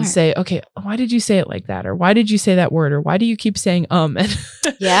and then say, okay, why did you say it like that? Or why did you say that word? Or why do you keep saying and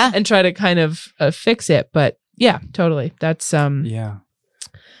and try to kind of fix it. But yeah, totally. That's I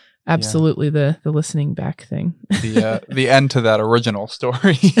absolutely the listening back thing. The end to that original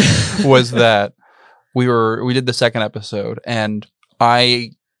story was that we did the second episode, and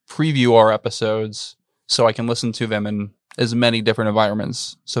I preview our episodes so I can listen to them in as many different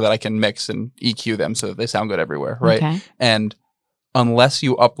environments so that I can mix and EQ them so that they sound good everywhere, right? Okay. And unless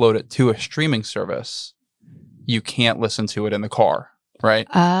you upload it to a streaming service, you can't listen to it in the car, right?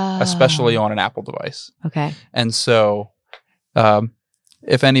 Especially on an Apple device. Okay. And so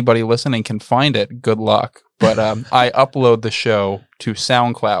if anybody listening can find it, good luck. But I upload the show to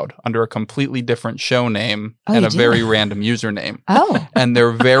SoundCloud under a completely different show name and you a do? very random username. Oh. And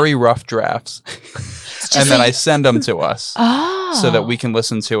they're very rough drafts. And then I send them to us so that we can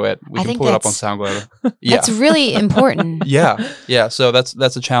listen to it. We I can think pull it up on that's- SoundCloud. Yeah. That's really important. Yeah. So that's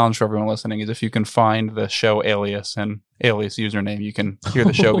a challenge for everyone listening, is if you can find the show alias and alias username, you can hear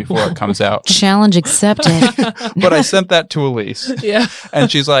the show before it comes out. Challenge accepted. But I sent that to Elise, Yeah.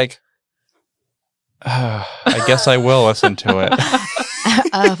 and she's like, I guess I will listen to it.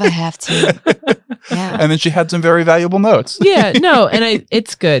 If I have to. Yeah. And then she had some very valuable notes. Yeah, no, and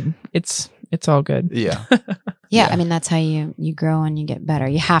it's good. It's all good. Yeah. Yeah, I mean that's how you grow and you get better.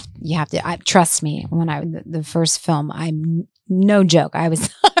 You have to. Trust me. When the first film, I'm no joke. I was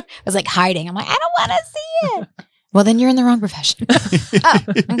like hiding. I'm like, I don't want to see it. Well, then you're in the wrong profession. Oh,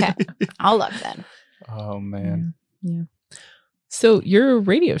 okay. I'll look then. Oh man. Yeah. So your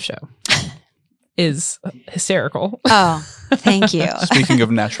radio show is hysterical. Oh, thank you. Speaking of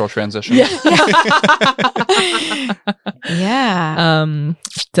natural transition. Yeah.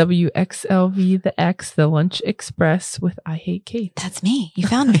 WXLV the X, the Lunch Express with I Hate Kate. That's me. You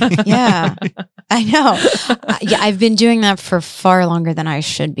found me. Yeah. I know. Yeah, I've been doing that for far longer than I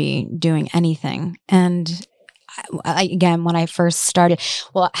should be doing anything. And again, when I first started,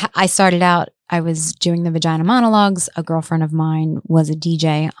 I started out, I was doing the Vagina Monologues. A girlfriend of mine was a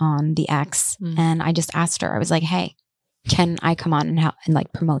DJ on the X. And I just asked her, I was like, hey, can I come on and help and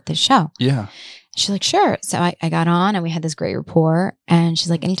like promote this show? Yeah. She's like, sure. So I got on and we had this great rapport. And she's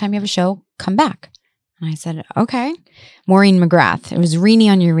like, anytime you have a show, come back. And I said, okay. Maureen McGrath. It was Renee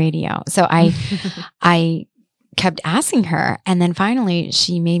on your radio. So I kept asking her. And then finally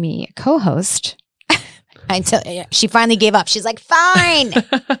she made me a co-host. She finally gave up. She's like, fine,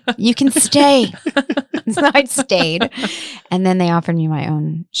 you can stay. So I stayed. And then they offered me my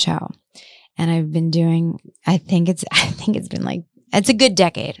own show. And I've been doing, I think it's been like, it's a good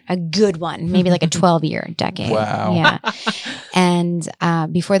decade, a good one, maybe like a 12-year decade. Wow. Yeah. And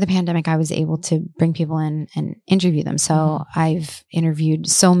before the pandemic, I was able to bring people in and interview them. So I've interviewed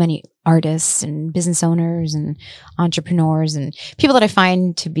so many artists and business owners and entrepreneurs and people that I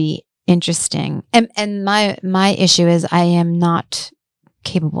find to be interesting. And my issue is I am not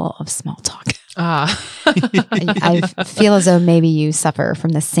capable of small talk. I feel as though maybe you suffer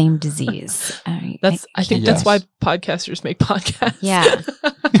from the same disease. I think that's why podcasters make podcasts. Yeah,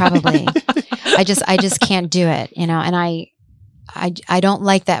 probably. I just can't do it, you know. And I don't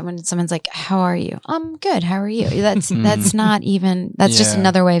like that when someone's like, "How are you?" I'm good. How are you? That's not even. That's just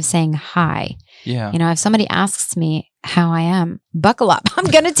another way of saying hi. Yeah. You know, if somebody asks me how I am, buckle up. I'm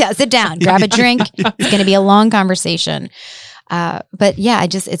gonna sit down, grab a drink. It's gonna be a long conversation. But yeah,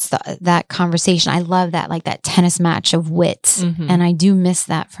 it's that conversation. I love that, like that tennis match of wits. And I do miss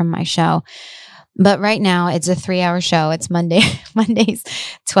that from my show. But right now it's a 3-hour show. It's Mondays,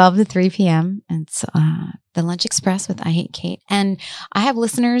 12 to 3 p.m. And it's the Lunch Express with I Hate Kate. And I have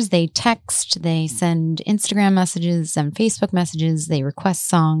listeners, they text, they send Instagram messages and Facebook messages, they request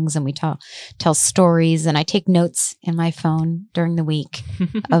songs, and we tell stories. And I take notes in my phone during the week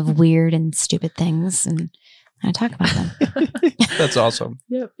of weird and stupid things. And I talk about them. That's awesome.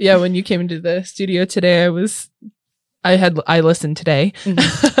 Yep. Yeah. When you came into the studio today, I listened today.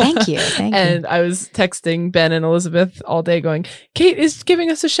 Thank you. And I was texting Ben and Elizabeth all day going, Kate is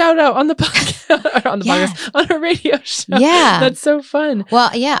giving us a shout out on the podcast, on her radio show. Yeah. That's so fun. Well,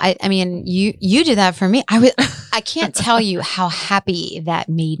 yeah. I mean, you did that for me. I can't tell you how happy that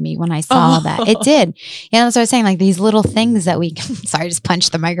made me when I saw that. It did. You know, that's what I was saying, like these little things that we, sorry, I just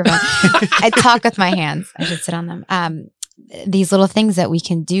punched the microphone. I talk with my hands. I should sit on them. These little things that we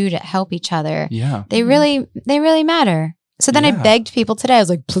can do to help each other. Yeah. They really matter. So then I begged people today. I was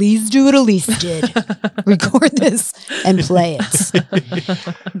like, please do what Elise did. Record this and play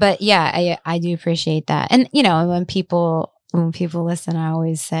it. But yeah, I do appreciate that. And you know, when people listen, I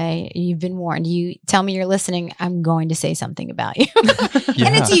always say, you've been warned. You tell me you're listening, I'm going to say something about you.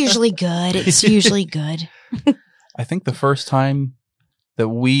 And it's usually good. It's usually good. I think the first time that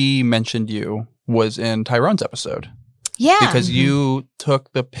we mentioned you was in Tyrone's episode. Yeah. Because you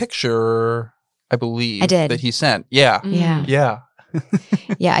took the picture, I believe, I did. that he sent. Yeah. Yeah. Yeah.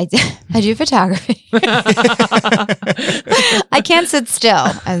 Yeah, I do photography. I can't sit still,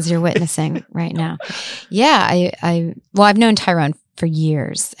 as you're witnessing right now. Yeah, I've known Tyrone for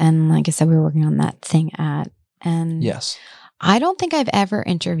years, and like I said, we were working on that thing and Yes. I don't think I've ever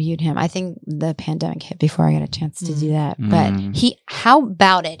interviewed him. I think the pandemic hit before I got a chance to do that. But how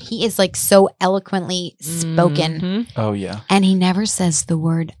about it? He is like so eloquently spoken. Oh, yeah. And he never says the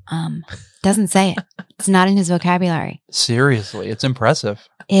word doesn't say it. It's not in his vocabulary. Seriously, it's impressive.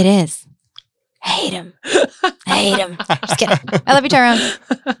 It is. I hate him. Just kidding. I love you, Tyrone.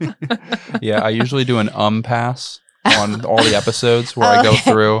 Yeah, I usually do an pass on all the episodes where I go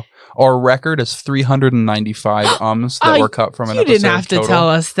through. Our record is 395 that were cut from an episode. You didn't have to tell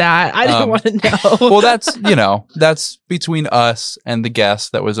us that. I didn't want to know. Well, that's between us and the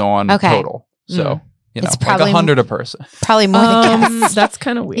guest that was on total. So, it's probably like 100 a person. Probably more than guests. That's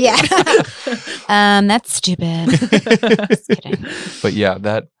kind of weird. Yeah. That's stupid. Just kidding. But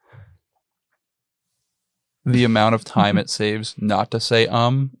yeah, the amount of time it saves not to say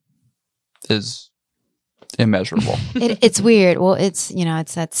is immeasurable. It's weird. Well, it's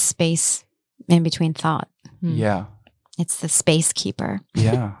that space in between thought. Yeah. It's the space keeper.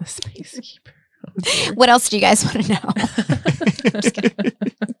 Yeah. The space keeper. What else do you guys want to know? I'm just kidding.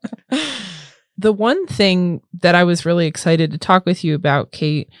 The one thing that I was really excited to talk with you about,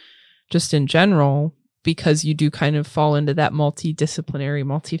 Kate, just in general, because you do kind of fall into that multidisciplinary,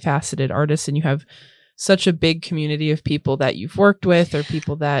 multifaceted artist, and you have such a big community of people that you've worked with or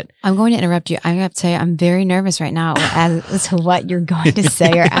people that... I'm going to interrupt you. I'm going to have to tell you, I'm very nervous right now as to what you're going to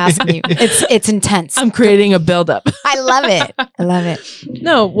say or ask me. It's intense. I'm creating a buildup. I love it.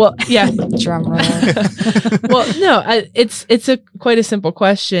 No, well, yeah. Drum roll. Well, no, it's quite a simple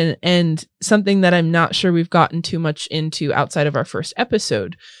question and something that I'm not sure we've gotten too much into outside of our first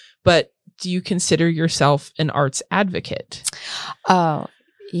episode. But do you consider yourself an arts advocate? Oh,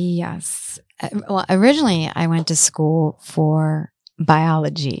 yes. Well, originally I went to school for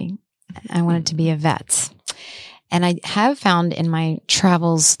biology. I wanted to be a vet. And I have found in my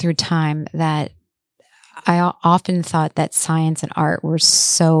travels through time that I often thought that science and art were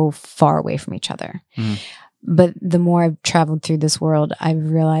so far away from each other. But the more I've traveled through this world,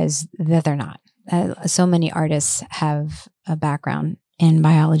 I've realized that they're not. So many artists have a background in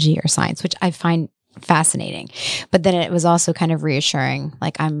biology or science, which I find fascinating. But then it was also kind of reassuring,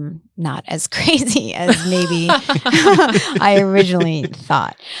 like I'm not as crazy as maybe I originally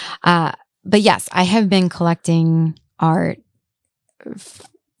thought. But yes, I have been collecting art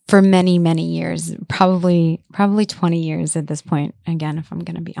for many, many years, probably 20 years at this point, again, if I'm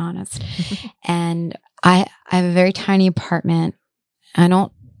going to be honest. And I have a very tiny apartment.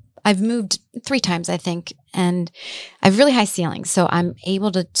 I've moved 3 times, I think, and I have really high ceilings. So I'm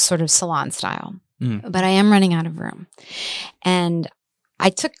able to sort of salon style. But I am running out of room. And I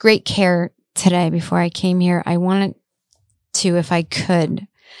took great care today before I came here. I wanted to, if I could,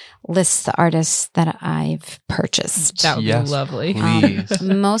 list the artists that I've purchased. That would be lovely. Please.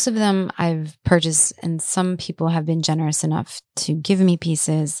 Most of them I've purchased, and some people have been generous enough to give me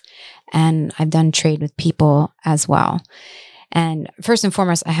pieces. And I've done trade with people as well. And first and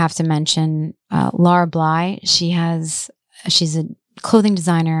foremost, I have to mention Laura Bly. She's a clothing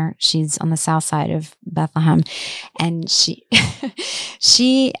designer. She's on the south side of Bethlehem, and she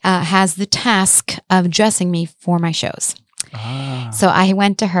has the task of dressing me for my shows. So I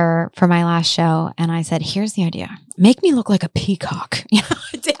went to her for my last show and I said, here's the idea. Make me look like a peacock.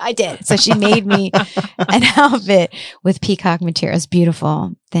 I did. So she made me an outfit with peacock materials,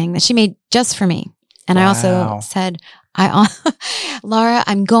 beautiful thing that she made just for me. And I also said, Laura,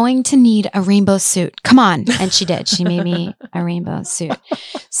 I'm going to need a rainbow suit. Come on. And she did. She made me a rainbow suit.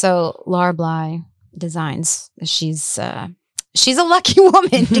 So Laura Bly Designs, she's a lucky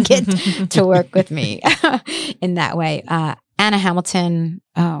woman to get to work with me in that way. Anna Hamilton,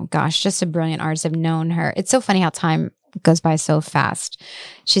 oh gosh, just a brilliant artist. I've known her. It's so funny how time goes by so fast.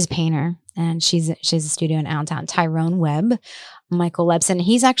 She's a painter and she's a studio in Allentown. Tyrone Webb, Michael Lebson.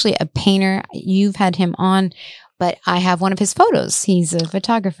 He's actually a painter. You've had him on, but I have one of his photos. He's a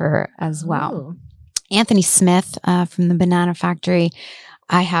photographer as well. Oh. Anthony Smith from the Banana Factory.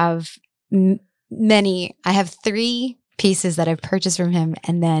 I have many. I have 3 pieces that I've purchased from him,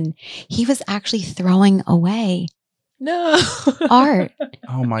 and then he was actually throwing away art.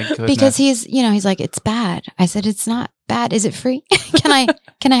 Oh my goodness. Because he's like, it's bad. I said, it's not bad. Is it free? Can I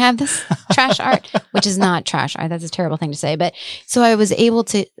have this trash art? Which is not trash art. That's a terrible thing to say. But so I was able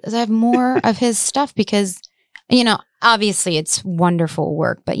to have more of his stuff because, obviously it's wonderful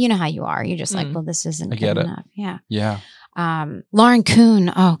work, but you know how you are. You're just like, well, this isn't good enough. Yeah. Yeah. Lauren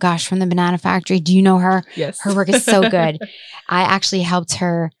Kuhn, oh gosh, from the Banana Factory. Do you know her? Yes. Her work is so good. I actually helped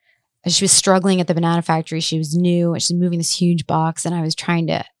her. She was struggling at the Banana Factory. She was new. She's moving this huge box, and I was trying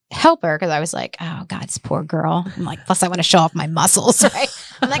to help her because I was like, oh God, this poor girl. I'm like, plus I want to show off my muscles, right?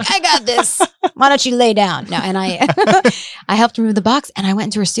 I'm like, I got this. Why don't you lay down? No, and I I helped her move the box, and I went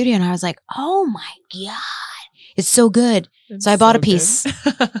into her studio, and I was like, oh my God, it's so good. It's So I bought a good. piece,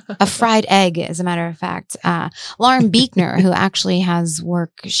 a fried egg, as a matter of fact. Lauren Beekner, who actually has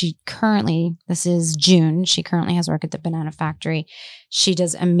work, this is June, she currently has work at the Banana Factory. She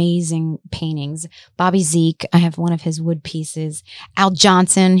does amazing paintings. Bobby Zeke, I have one of his wood pieces. Al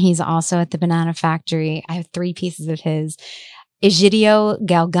Johnson, he's also at the Banana Factory. I have 3 pieces of his. Egidio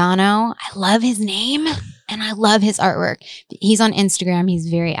Galgano, I love his name and I love his artwork. He's on Instagram. He's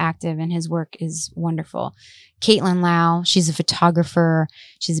very active and his work is wonderful. Caitlin Lau, she's a photographer,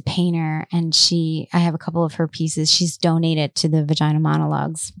 she's a painter, and I have a couple of her pieces. She's donated to the Vagina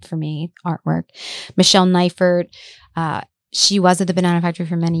Monologues for me, artwork. Michelle Neifert, she was at the Banana Factory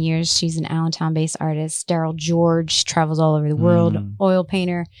for many years. She's an Allentown-based artist. Daryl George travels all over the world, oil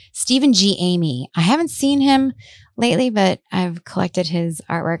painter. Stephen G. Amy, I haven't seen him lately, but I've collected his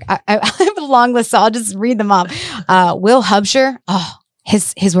artwork. I have a long list, so I'll just read them off. Will Hubsher,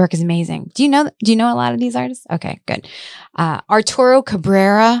 his work is amazing. Do you know a lot of these artists? Okay, good. Arturo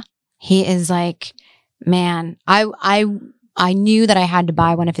Cabrera, he is like, man, I knew that I had to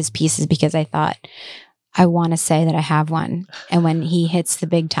buy one of his pieces because I thought, I want to say that I have one. And when he hits the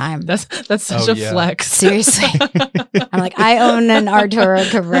big time, That's such a flex. Seriously. I'm like, I own an Arturo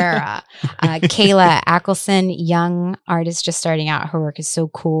Cabrera. Kayla Ackelson, young artist just starting out. Her work is so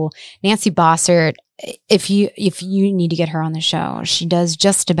cool. Nancy Bossert, if you need to get her on the show, she does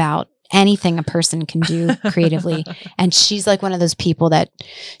just about anything a person can do creatively. And she's like one of those people that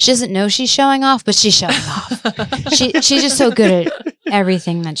she doesn't know she's showing off, but she's showing off. She's just so good at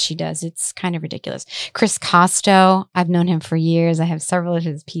everything that she does. It's kind of ridiculous. Chris Costo, I've known him for years. I have several of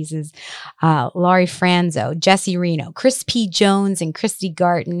his pieces. Laurie Franzo, Jesse Reno, Chris P. Jones, and Christy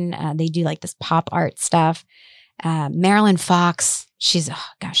Garton. They do like this pop art stuff. Marilyn Fox, she's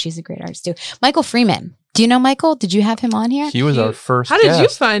a great artist too. Michael Freeman. Do you know Michael? Did you have him on here? He was our first How did you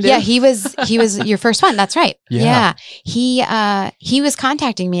guest. find him? Yeah, he was your first one. That's right. Yeah. He was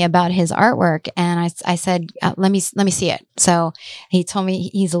contacting me about his artwork, and I said, let me see it. So he told me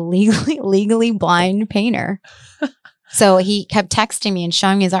he's a legally blind painter. So he kept texting me and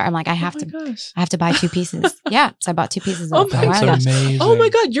showing me his art. I'm like, I have to buy 2 pieces. Yeah. So I bought 2 pieces. Oh of my it. That's amazing. Oh my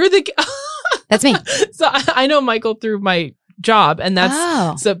God, you're the That's me. So I know Michael through my job, and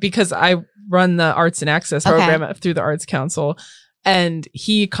that's so because I run the Arts and Access program through the Arts Council, and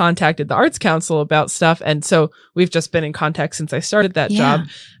he contacted the Arts Council about stuff, and so we've just been in contact since I started that job,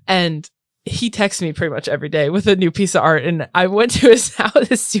 and he texts me pretty much every day with a new piece of art. And I went to his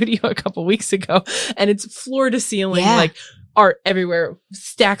studio a couple weeks ago, and it's floor to ceiling, like art everywhere,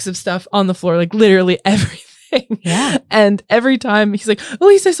 stacks of stuff on the floor, like literally everything. Yeah. And every time he's like,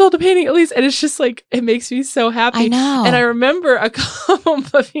 Elise, I sold a painting, Elise. And it's just like, it makes me so happy. I know. And I remember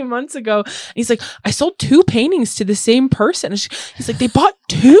a few months ago, he's like, I sold 2 paintings to the same person. And he's like, they bought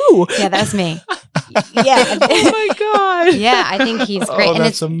 2. Yeah, that's me. Yeah. Oh my God. Yeah, I think he's great. Oh, and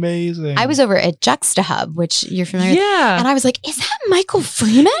that's amazing. I was over at Juxtahub, which you're familiar with. Yeah. And I was like, is that Michael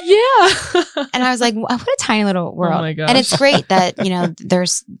Freeman? Yeah. And I was like, what a tiny little world. Oh my gosh. And it's great that,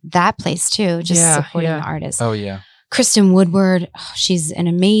 there's that place too, just supporting the artists. Oh, yeah. Kristen Woodward, she's an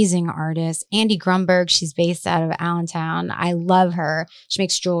amazing artist. Andy Grunberg, she's based out of Allentown. I love her. She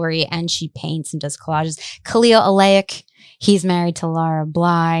makes jewelry and she paints and does collages. Khalil Alaic, he's married to Laura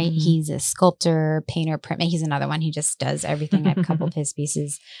Bly. He's a sculptor, painter, printmaker. He's another one. He just does everything. I have a couple of his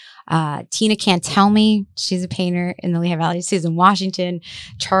pieces. Tina Cantelmi, she's a painter in the Lehigh Valley. She's in Washington.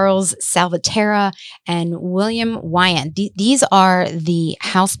 Charles Salvatierra and William Wyant. These are the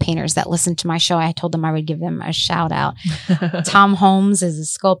house painters that listen to my show. I told them I would give them a shout out. Tom Holmes is a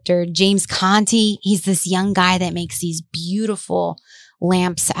sculptor. James Conti, he's this young guy that makes these beautiful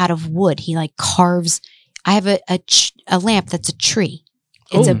lamps out of wood. He like carves. I have a lamp that's a tree.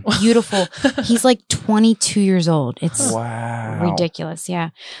 It's a beautiful, he's like 22 years old. It's ridiculous.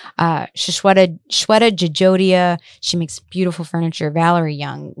 Yeah. Shweta Jajodia. She makes beautiful furniture. Valerie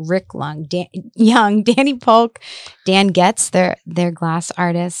Young, Rick Lung, Danny Polk, Dan Getz. They're glass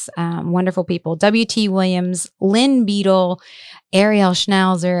artists. Wonderful people. W.T. Williams, Lynn Beadle, Ariel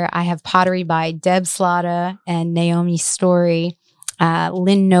Schnauzer. I have pottery by Deb Slada and Naomi Story.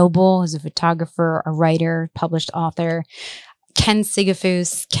 Lynn Noble is a photographer, a writer, published author. Ken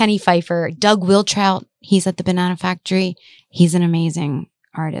Sigafus, Kenny Pfeiffer, Doug Wiltrout. He's at the Banana Factory. He's an amazing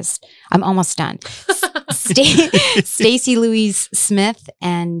artist. I'm almost done. Stacy Louise Smith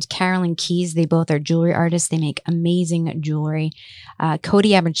and Carolyn Keys, they both are jewelry artists. They make amazing jewelry.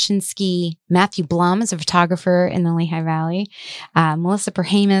 Cody Abrachinsky, Matthew Blum is a photographer in the Lehigh Valley. Melissa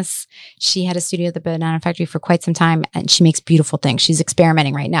Perhamus, she had a studio at the Banana Factory for quite some time, and she makes beautiful things. She's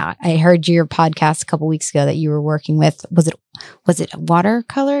experimenting right now. I heard your podcast a couple weeks ago that you were working with, was it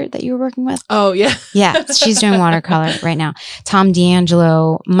watercolor that you were working with? Oh, yeah. Yeah, she's doing watercolor right now. Tom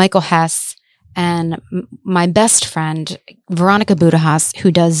D'Angelo, Michael Hess, and my best friend, Veronica Budahas,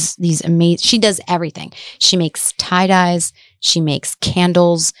 who does these amazing, she does everything. She makes tie-dyes, she makes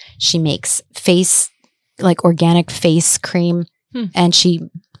candles, she makes like organic face cream, and she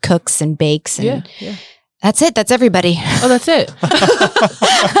cooks and bakes. And yeah. That's it. That's everybody. Oh, that's it.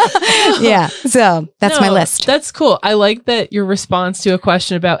 Yeah. So that's my list. That's cool. I like that your response to a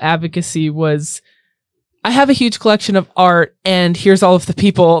question about advocacy was, I have a huge collection of art, and here's all of the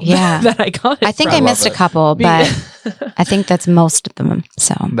people that I got it I think from. I missed a couple, but I think that's most of them.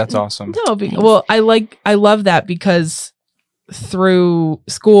 So that's awesome. No, well, I love that because through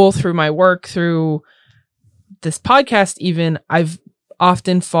school, through my work, through this podcast, even I've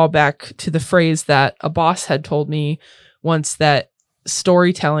often fall back to the phrase that a boss had told me once, that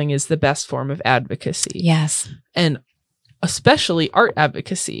storytelling is the best form of advocacy. Yes. And especially art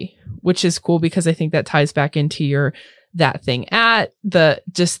advocacy, which is cool because I think that ties back into that thing at the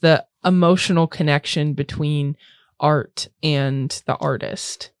emotional connection between art and the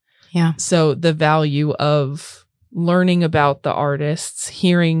artist. Yeah. So the value of learning about the artists,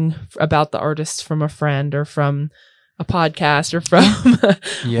 hearing about the artists from a friend or from a podcast or from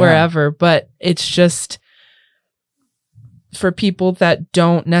wherever, but it's just for people that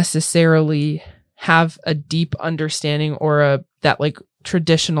don't necessarily have a deep understanding or that like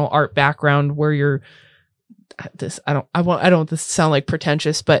traditional art background where you're I don't want this to sound like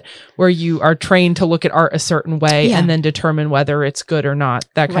pretentious, but where you are trained to look at art a certain way and then determine whether it's good or not,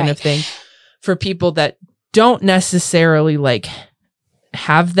 that kind of thing. For people that don't necessarily like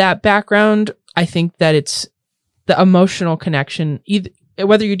have that background, I think that it's the emotional connection, either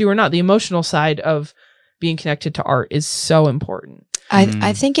whether you do or not, the emotional side of being connected to art is so important.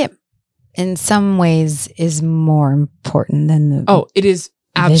 I think it in some ways is more important than the it is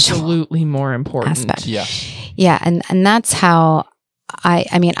absolutely more important aspect. Yeah, and that's how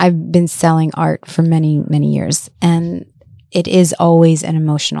I mean I've been selling art for many years, and it is always an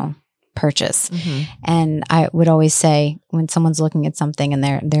emotional purchase. And I would always say when someone's looking at something and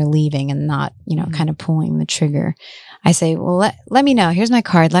they're leaving and not kind of pulling the trigger, I say, well, let me know, here's my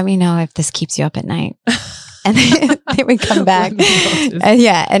card, let me know if this keeps you up at night. And they would come back and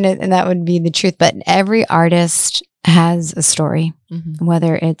that would be the truth. But every artist has a story,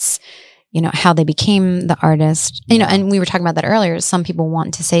 whether it's how they became the artist, and we were talking about that earlier. Some people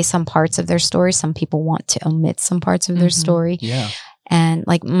want to say some parts of their story, some people want to omit some parts of their story. And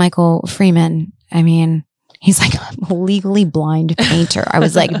like Michael Freeman, I mean, he's like a legally blind painter. I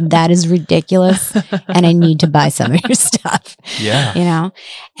was like, that is ridiculous. And I need to buy some of your stuff.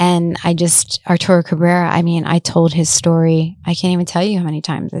 And Arturo Cabrera, I mean, I told his story. I can't even tell you how many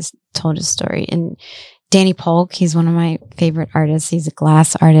times I told his story. And Danny Polk, he's one of my favorite artists. He's a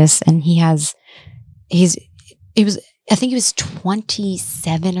glass artist, and I think he was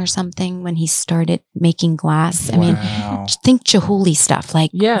 27 or something when he started making glass. I mean, think Chihuly stuff,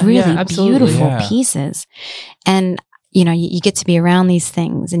 like really beautiful pieces. And, you get to be around these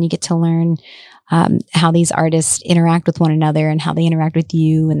things, and you get to learn how these artists interact with one another and how they interact with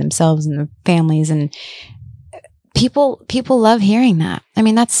you and themselves and their families. And people love hearing that. I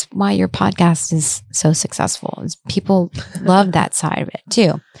mean, that's why your podcast is so successful, is people love that side of it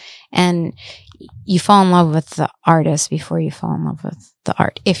too. And you fall in love with the artist before you fall in love with the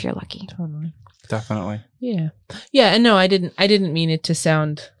art, if you're lucky. Totally. Definitely. Yeah. Yeah. And no, I didn't mean it to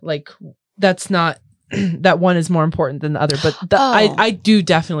sound like that's not, that one is more important than the other, but I do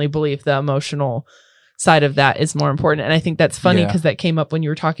definitely believe the emotional side of that is more important. And I think that's funny because that came up when you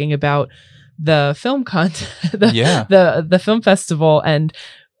were talking about the film the film festival, and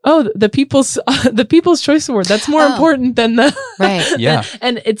the People's Choice Award, that's more important than the right.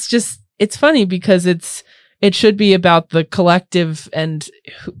 and it's just, it's funny because it should be about the collective and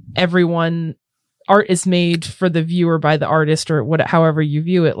everyone. Art is made for the viewer by the artist, or however you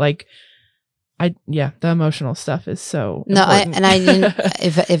view it. Like, the emotional stuff is so important. I didn't.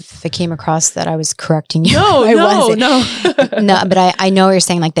 If it came across that I was correcting you, no, but I know what you're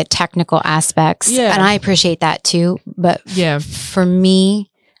saying, like the technical aspects, and I appreciate that too. But for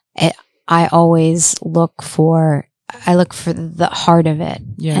me, I always look for the heart of it,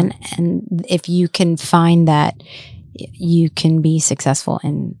 and if you can find that, you can be successful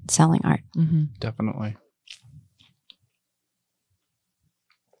in selling art. Definitely.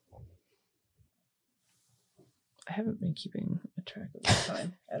 I haven't been keeping a track of the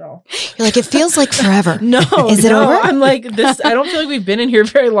time at all. You're like, it feels like forever. No, Is it over? I'm like this. I don't feel like we've been in here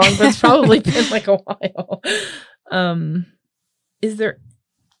very long, but it's probably been like a while. Is there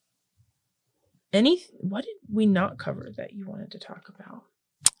what did we not cover that you wanted to talk about?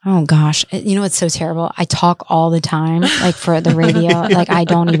 Oh gosh. You know, it's so terrible. I talk all the time, like for the radio. Like I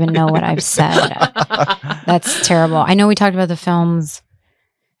don't even know what I've said. That's terrible. I know we talked about the films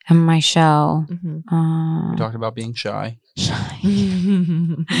and my show. We talked about being shy.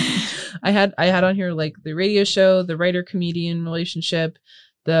 I had on here like the radio show, the writer comedian relationship,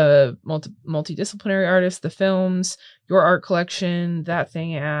 the multidisciplinary artist, the films, your art collection, that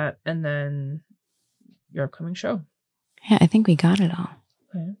thing and then your upcoming show. Yeah, I think we got it all.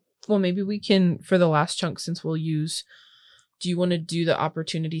 Okay. Well, maybe we can, for the last chunk, since we'll use, do you want to do the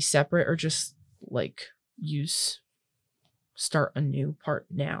opportunity separate or just like start a new part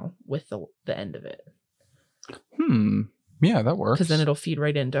now with the end of it? Yeah, that works. Because then it'll feed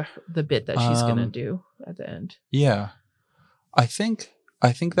right into the bit that she's going to do at the end. Yeah. I think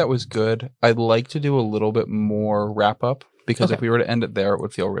that was good. I'd like to do a little bit more wrap up because if we were to end it there, it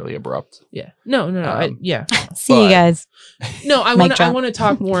would feel really abrupt. Yeah. No. Yeah. See you guys. No, I want to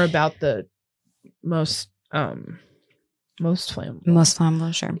talk more about the most flammable. Most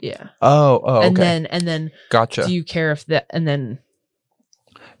flammable, sure. Yeah. Oh, okay. And then gotcha. Do you care if that, and then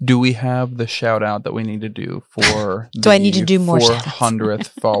do we have the shout out that we need to do for do I need to do more 400th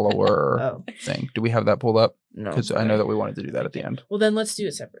follower thing? Do we have that pulled up? No. Because I know that we wanted to do that at the end. Well, then let's do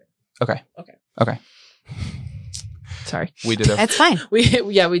it separate. Okay. Sorry. We did That's fine.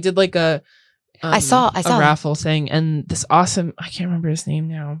 We did like a I saw a raffle thing, and this awesome, I can't remember his name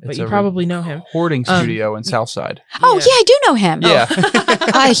now, but you probably know him. Recording studio in Southside. Oh yeah, I do know him. Yeah.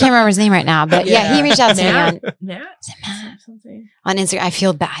 I can't remember his name right now, but yeah, he reached out to me on Matt? Something. On Instagram. I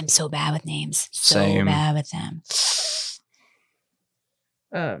feel bad. I'm so bad with names. Same. So bad with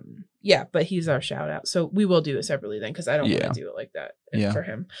them. Yeah, but he's our shout out. So we will do it separately then, because I don't want to do it like that for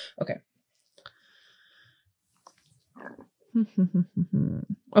him. Okay.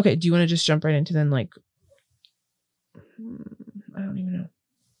 Okay, do you want to just jump right into then, like, I don't even know.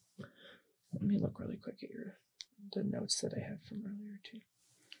 Let me look really quick at the notes that I have from earlier too.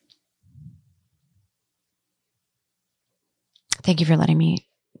 Thank you for letting me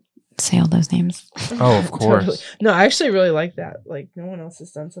say all those names. Oh, of course. Totally. No, I actually really like that. Like, no one else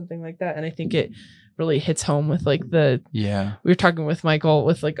has done something like that, and I think it really hits home with like we were talking with Michael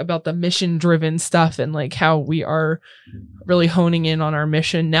with like about the mission driven stuff and like how we are really honing in on our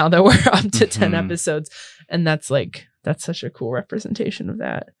mission now that we're up to 10 episodes, and that's such a cool representation of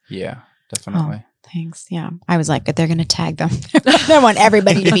that. Yeah, definitely. Oh, thanks. Yeah, I was like, they're gonna tag them. I want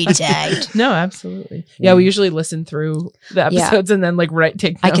everybody to be tagged. No, absolutely. Yeah, we usually listen through the episodes and then like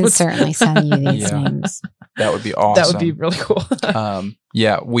take notes. I can certainly send you these names. That would be awesome. That would be really cool.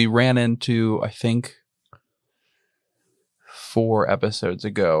 We ran into, I think, 4 episodes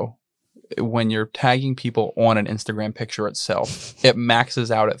ago, when you're tagging people on an Instagram picture itself, it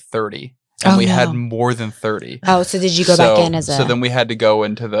maxes out at 30. And we had more than 30. Oh, so did you go back in as a... So then we had to go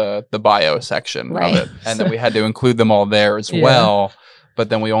into the bio section of it. And then we had to include them all there as well. But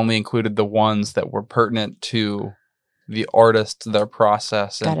then we only included the ones that were pertinent to the artist, their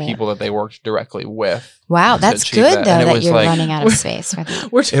process, and people that they worked directly with. Wow, that's good though that you're running out of space for that.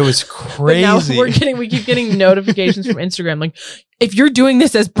 It was crazy. Now we keep getting notifications from Instagram like, if you're doing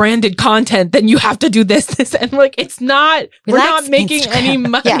this as branded content, then you have to do this, and like it's not. We're not making any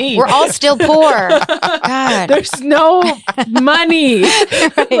money. Yeah, we're all still poor. God, there's no money.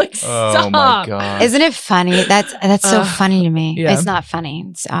 Like, oh my God! Isn't it funny? That's so funny to me. Yeah. It's not funny.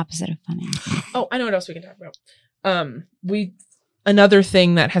 It's the opposite of funny. Oh, I know what else we can talk about. Another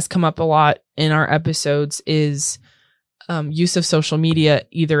thing that has come up a lot in our episodes is use of social media,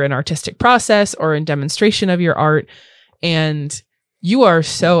 either in artistic process or in demonstration of your art. And you are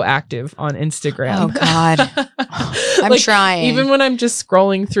so active on Instagram. Oh God. I'm trying. Even when I'm just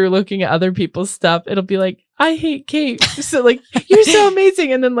scrolling through looking at other people's stuff, it'll be like, I hate Kate. So like, you're so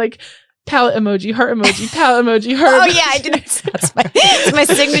amazing. And then like, palette emoji, heart emoji, palette emoji, heart emoji. Oh yeah, I did. That's my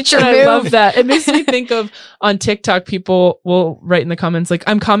signature move. I love that. It makes me think of on TikTok, people will write in the comments like,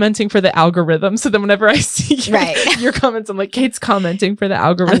 I'm commenting for the algorithm. So then whenever I see your comments, I'm like, Kate's commenting for the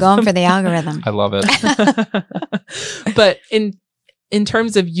algorithm. I'm going for the algorithm. I love it. But in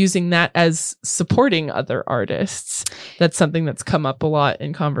terms of using that as supporting other artists, that's something that's come up a lot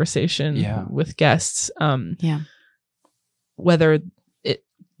in conversation with guests. Whether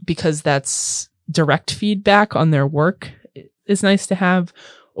because that's direct feedback on their work is nice to have,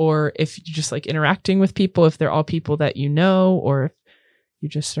 or if you're just like interacting with people, if they're all people that you know, or You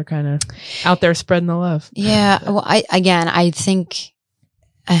just are kind of out there spreading the love. Yeah. Well, I think,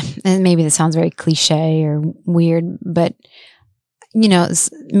 and maybe this sounds very cliche or weird, but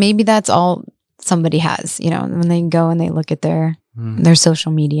maybe that's all somebody has, when they go and they look at their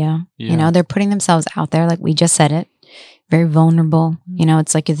social media, they're putting themselves out there. Like we just said it, very vulnerable,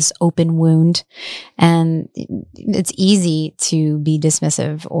 it's like this open wound, and it's easy to be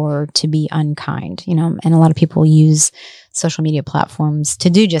dismissive or to be unkind, and a lot of people use social media platforms to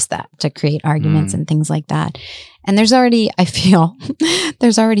do just that, to create arguments and things like that. And I feel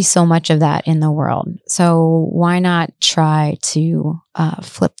there's already so much of that in the world. So why not try to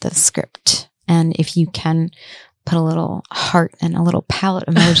flip the script? And if you can put a little heart and a little palette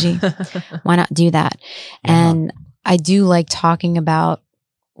emoji, why not do that? Yeah. And I do like talking about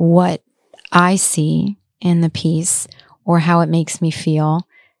what I see in the piece or how it makes me feel.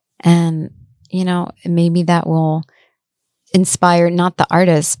 And, maybe that will inspire not the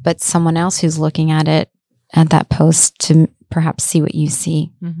artist, but someone else who's looking at it, at that post, to perhaps see what you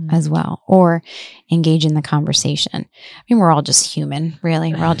see as well, or engage in the conversation. I mean, we're all just human,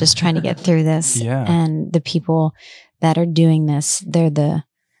 really. We're all just trying to get through this. Yeah. And the people that are doing this, they're the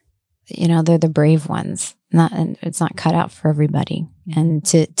brave ones. It's not cut out for everybody. And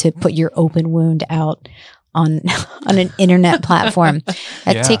to put your open wound out on an internet platform,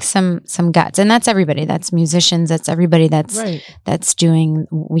 that takes some guts. And that's everybody. That's musicians. That's everybody that's doing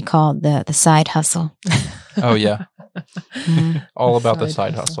what we call the side hustle. Oh yeah. All about the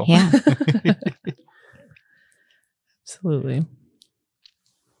side hustle. Yeah. Absolutely.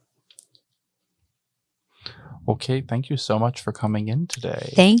 Well, Kate, thank you so much for coming in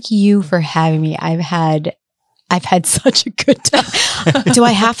today. Thank you for having me. I've had such a good time. Do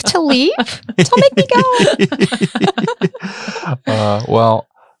I have to leave? Don't make me go. Well,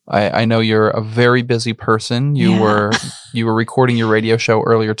 I know you're a very busy person. You were recording your radio show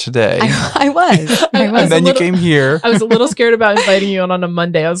earlier today. I was. And then you came here. I was a little scared about inviting you on a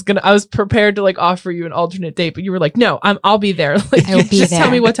Monday. I was prepared to offer you an alternate date, but you were like, "No, I'll be there." I will be just there. Tell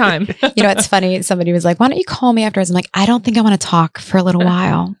me what time. It's funny. Somebody was like, "Why don't you call me afterwards?" I'm like, "I don't think I want to talk for a little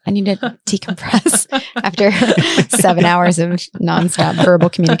while. I need to decompress after 7 hours of nonstop verbal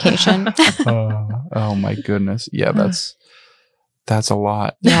communication." Oh my goodness. Yeah, that's a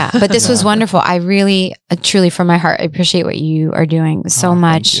lot. Yeah, but this was wonderful. I really, truly, from my heart, I appreciate what you are doing so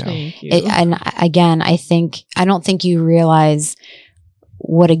much. Thank you. And again, I don't think you realize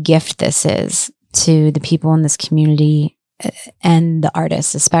what a gift this is to the people in this community and the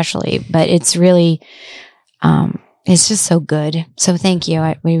artists especially. But it's really, it's just so good. So thank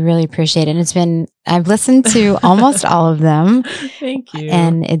you. We really appreciate it. And I've listened to almost all of them. Thank you.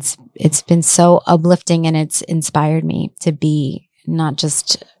 And it's been so uplifting, and it's inspired me to be not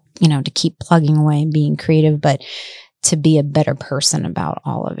just, to keep plugging away and being creative, but to be a better person about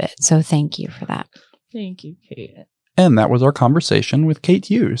all of it. So thank you for that. Thank you, Kate. And that was our conversation with Kate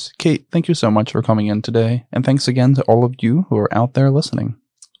Hughes. Kate, thank you so much for coming in today. And thanks again to all of you who are out there listening.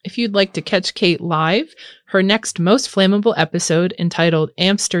 If you'd like to catch Kate live, her next Most Flammable episode, entitled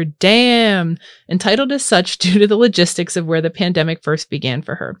Amsterdam, entitled as such due to the logistics of where the pandemic first began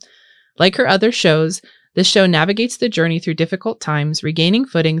for her. Like her other shows, this show navigates the journey through difficult times, regaining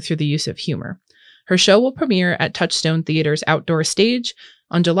footing through the use of humor. Her show will premiere at Touchstone Theater's outdoor stage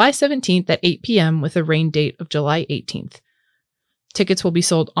on July 17th at 8 p.m. with a rain date of July 18th. Tickets will be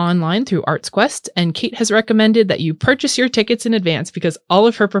sold online through ArtsQuest, and Kate has recommended that you purchase your tickets in advance because all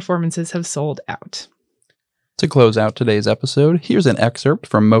of her performances have sold out. To close out today's episode, here's an excerpt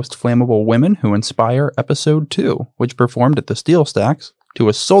from Most Flammable Women Who Inspire Episode 2, which performed at the Steel Stacks to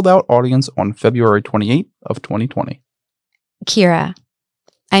a sold-out audience on February 28th of 2020. Kira.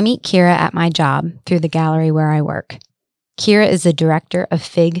 I meet Kira at my job through the gallery where I work. Kira is the director of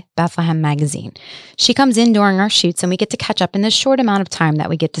Fig Bethlehem magazine. She comes in during our shoots, and we get to catch up in this short amount of time that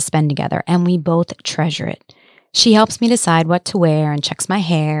we get to spend together, and we both treasure it. She helps me decide what to wear and checks my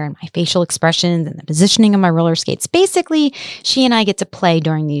hair and my facial expressions and the positioning of my roller skates. Basically, she and I get to play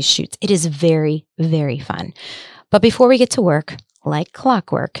during these shoots. It is very, very fun. But before we get to work, like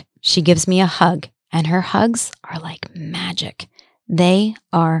clockwork, she gives me a hug, and her hugs are like magic. They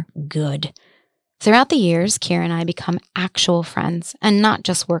are good. Throughout the years, Kira and I become actual friends and not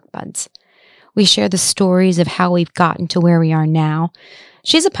just work buds. We share the stories of how we've gotten to where we are now.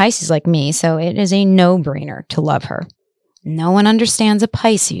 She's a Pisces like me, so it is a no-brainer to love her. No one understands a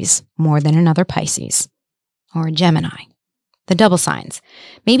Pisces more than another Pisces. Or a Gemini. The double signs.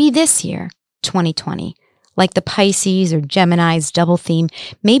 Maybe this year, 2020, like the Pisces or Gemini's double theme,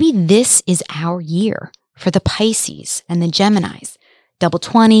 maybe this is our year for the Pisces and the Geminis double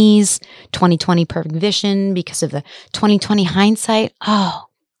 20s, 2020 perfect vision because of the 2020 hindsight. Oh,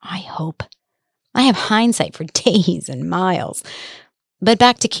 I hope. I have hindsight for days and miles. But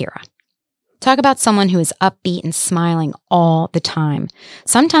back to Kira. Talk about someone who is upbeat and smiling all the time.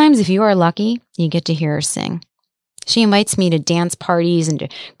 Sometimes, if you are lucky, you get to hear her sing. She invites me to dance parties and to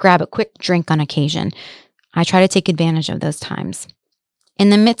grab a quick drink on occasion. I try to take advantage of those times. In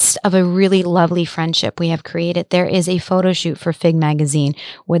the midst of a really lovely friendship we have created, there is a photo shoot for Fig magazine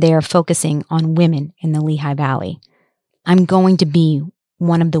where they are focusing on women in the Lehigh Valley. I'm going to be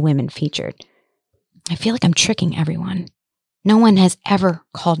one of the women featured. I feel like I'm tricking everyone. No one has ever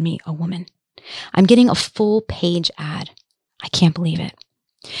called me a woman. I'm getting a full page ad. I can't believe it.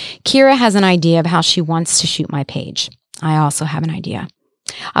 Kira has an idea of how she wants to shoot my page. I also have an idea.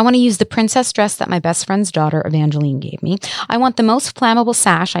 I want to use the princess dress that my best friend's daughter, Evangeline, gave me. I want the most flammable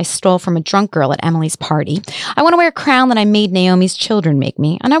sash I stole from a drunk girl at Emily's party. I want to wear a crown that I made Naomi's children make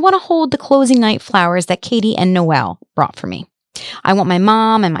me. And I want to hold the closing night flowers that Katie and Noelle brought for me. I want my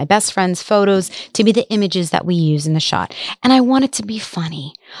mom and my best friend's photos to be the images that we use in the shot. And I want it to be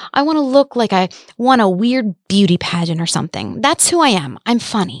funny. I want to look like I won a weird beauty pageant or something. That's who I am. I'm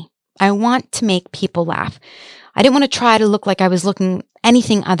funny. I want to make people laugh. I didn't want to try to look like I was looking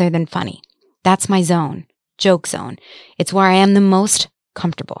anything other than funny. That's my zone, joke zone. It's where I am the most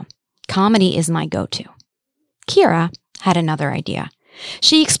comfortable. Comedy is my go-to. Kira had another idea.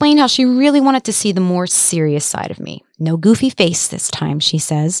 She explained how she really wanted to see the more serious side of me. No goofy face this time, she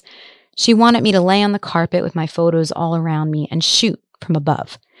says. She wanted me to lay on the carpet with my photos all around me and shoot from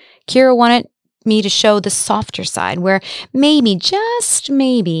above. Kira wanted me to show the softer side where maybe, just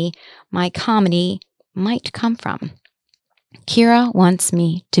maybe, my comedy might come from. Kira wants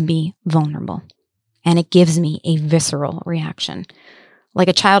me to be vulnerable, and it gives me a visceral reaction. Like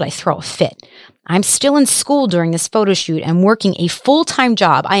a child, I throw a fit. I'm still in school during this photo shoot and working a full-time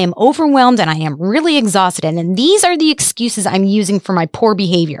job. I am overwhelmed and I am really exhausted. And these are the excuses I'm using for my poor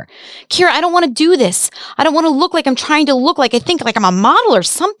behavior. Kira, I don't want to do this. I don't want to look like I'm trying to look like I think like I'm a model or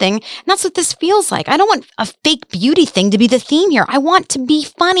something. And that's what this feels like. I don't want a fake beauty thing to be the theme here. I want to be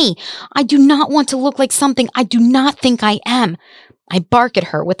funny. I do not want to look like something I do not think I am. I bark at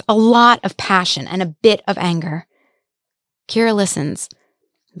her with a lot of passion and a bit of anger. Kira listens.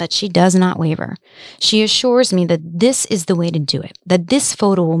 But she does not waver. She assures me that this is the way to do it, that this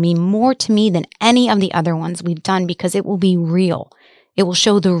photo will mean more to me than any of the other ones we've done because it will be real. It will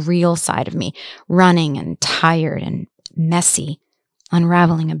show the real side of me, running and tired and messy,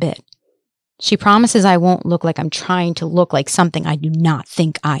 unraveling a bit. She promises I won't look like I'm trying to look like something I do not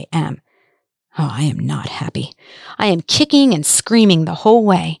think I am. Oh, I am not happy. I am kicking and screaming the whole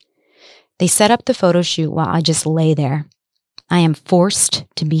way. They set up the photo shoot while I just lay there. I am forced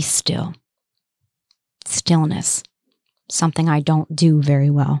to be still. Stillness, something I don't do very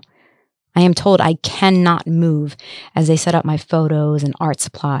well. I am told I cannot move as they set up my photos and art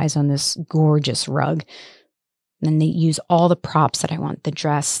supplies on this gorgeous rug. Then they use all the props that I want, the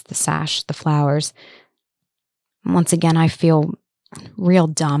dress, the sash, the flowers. Once again, I feel real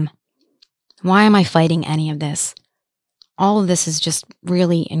dumb. Why am I fighting any of this? All of this is just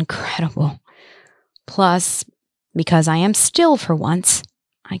really incredible. Plus, because I am still for once,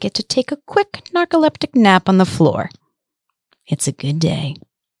 I get to take a quick narcoleptic nap on the floor. It's a good day.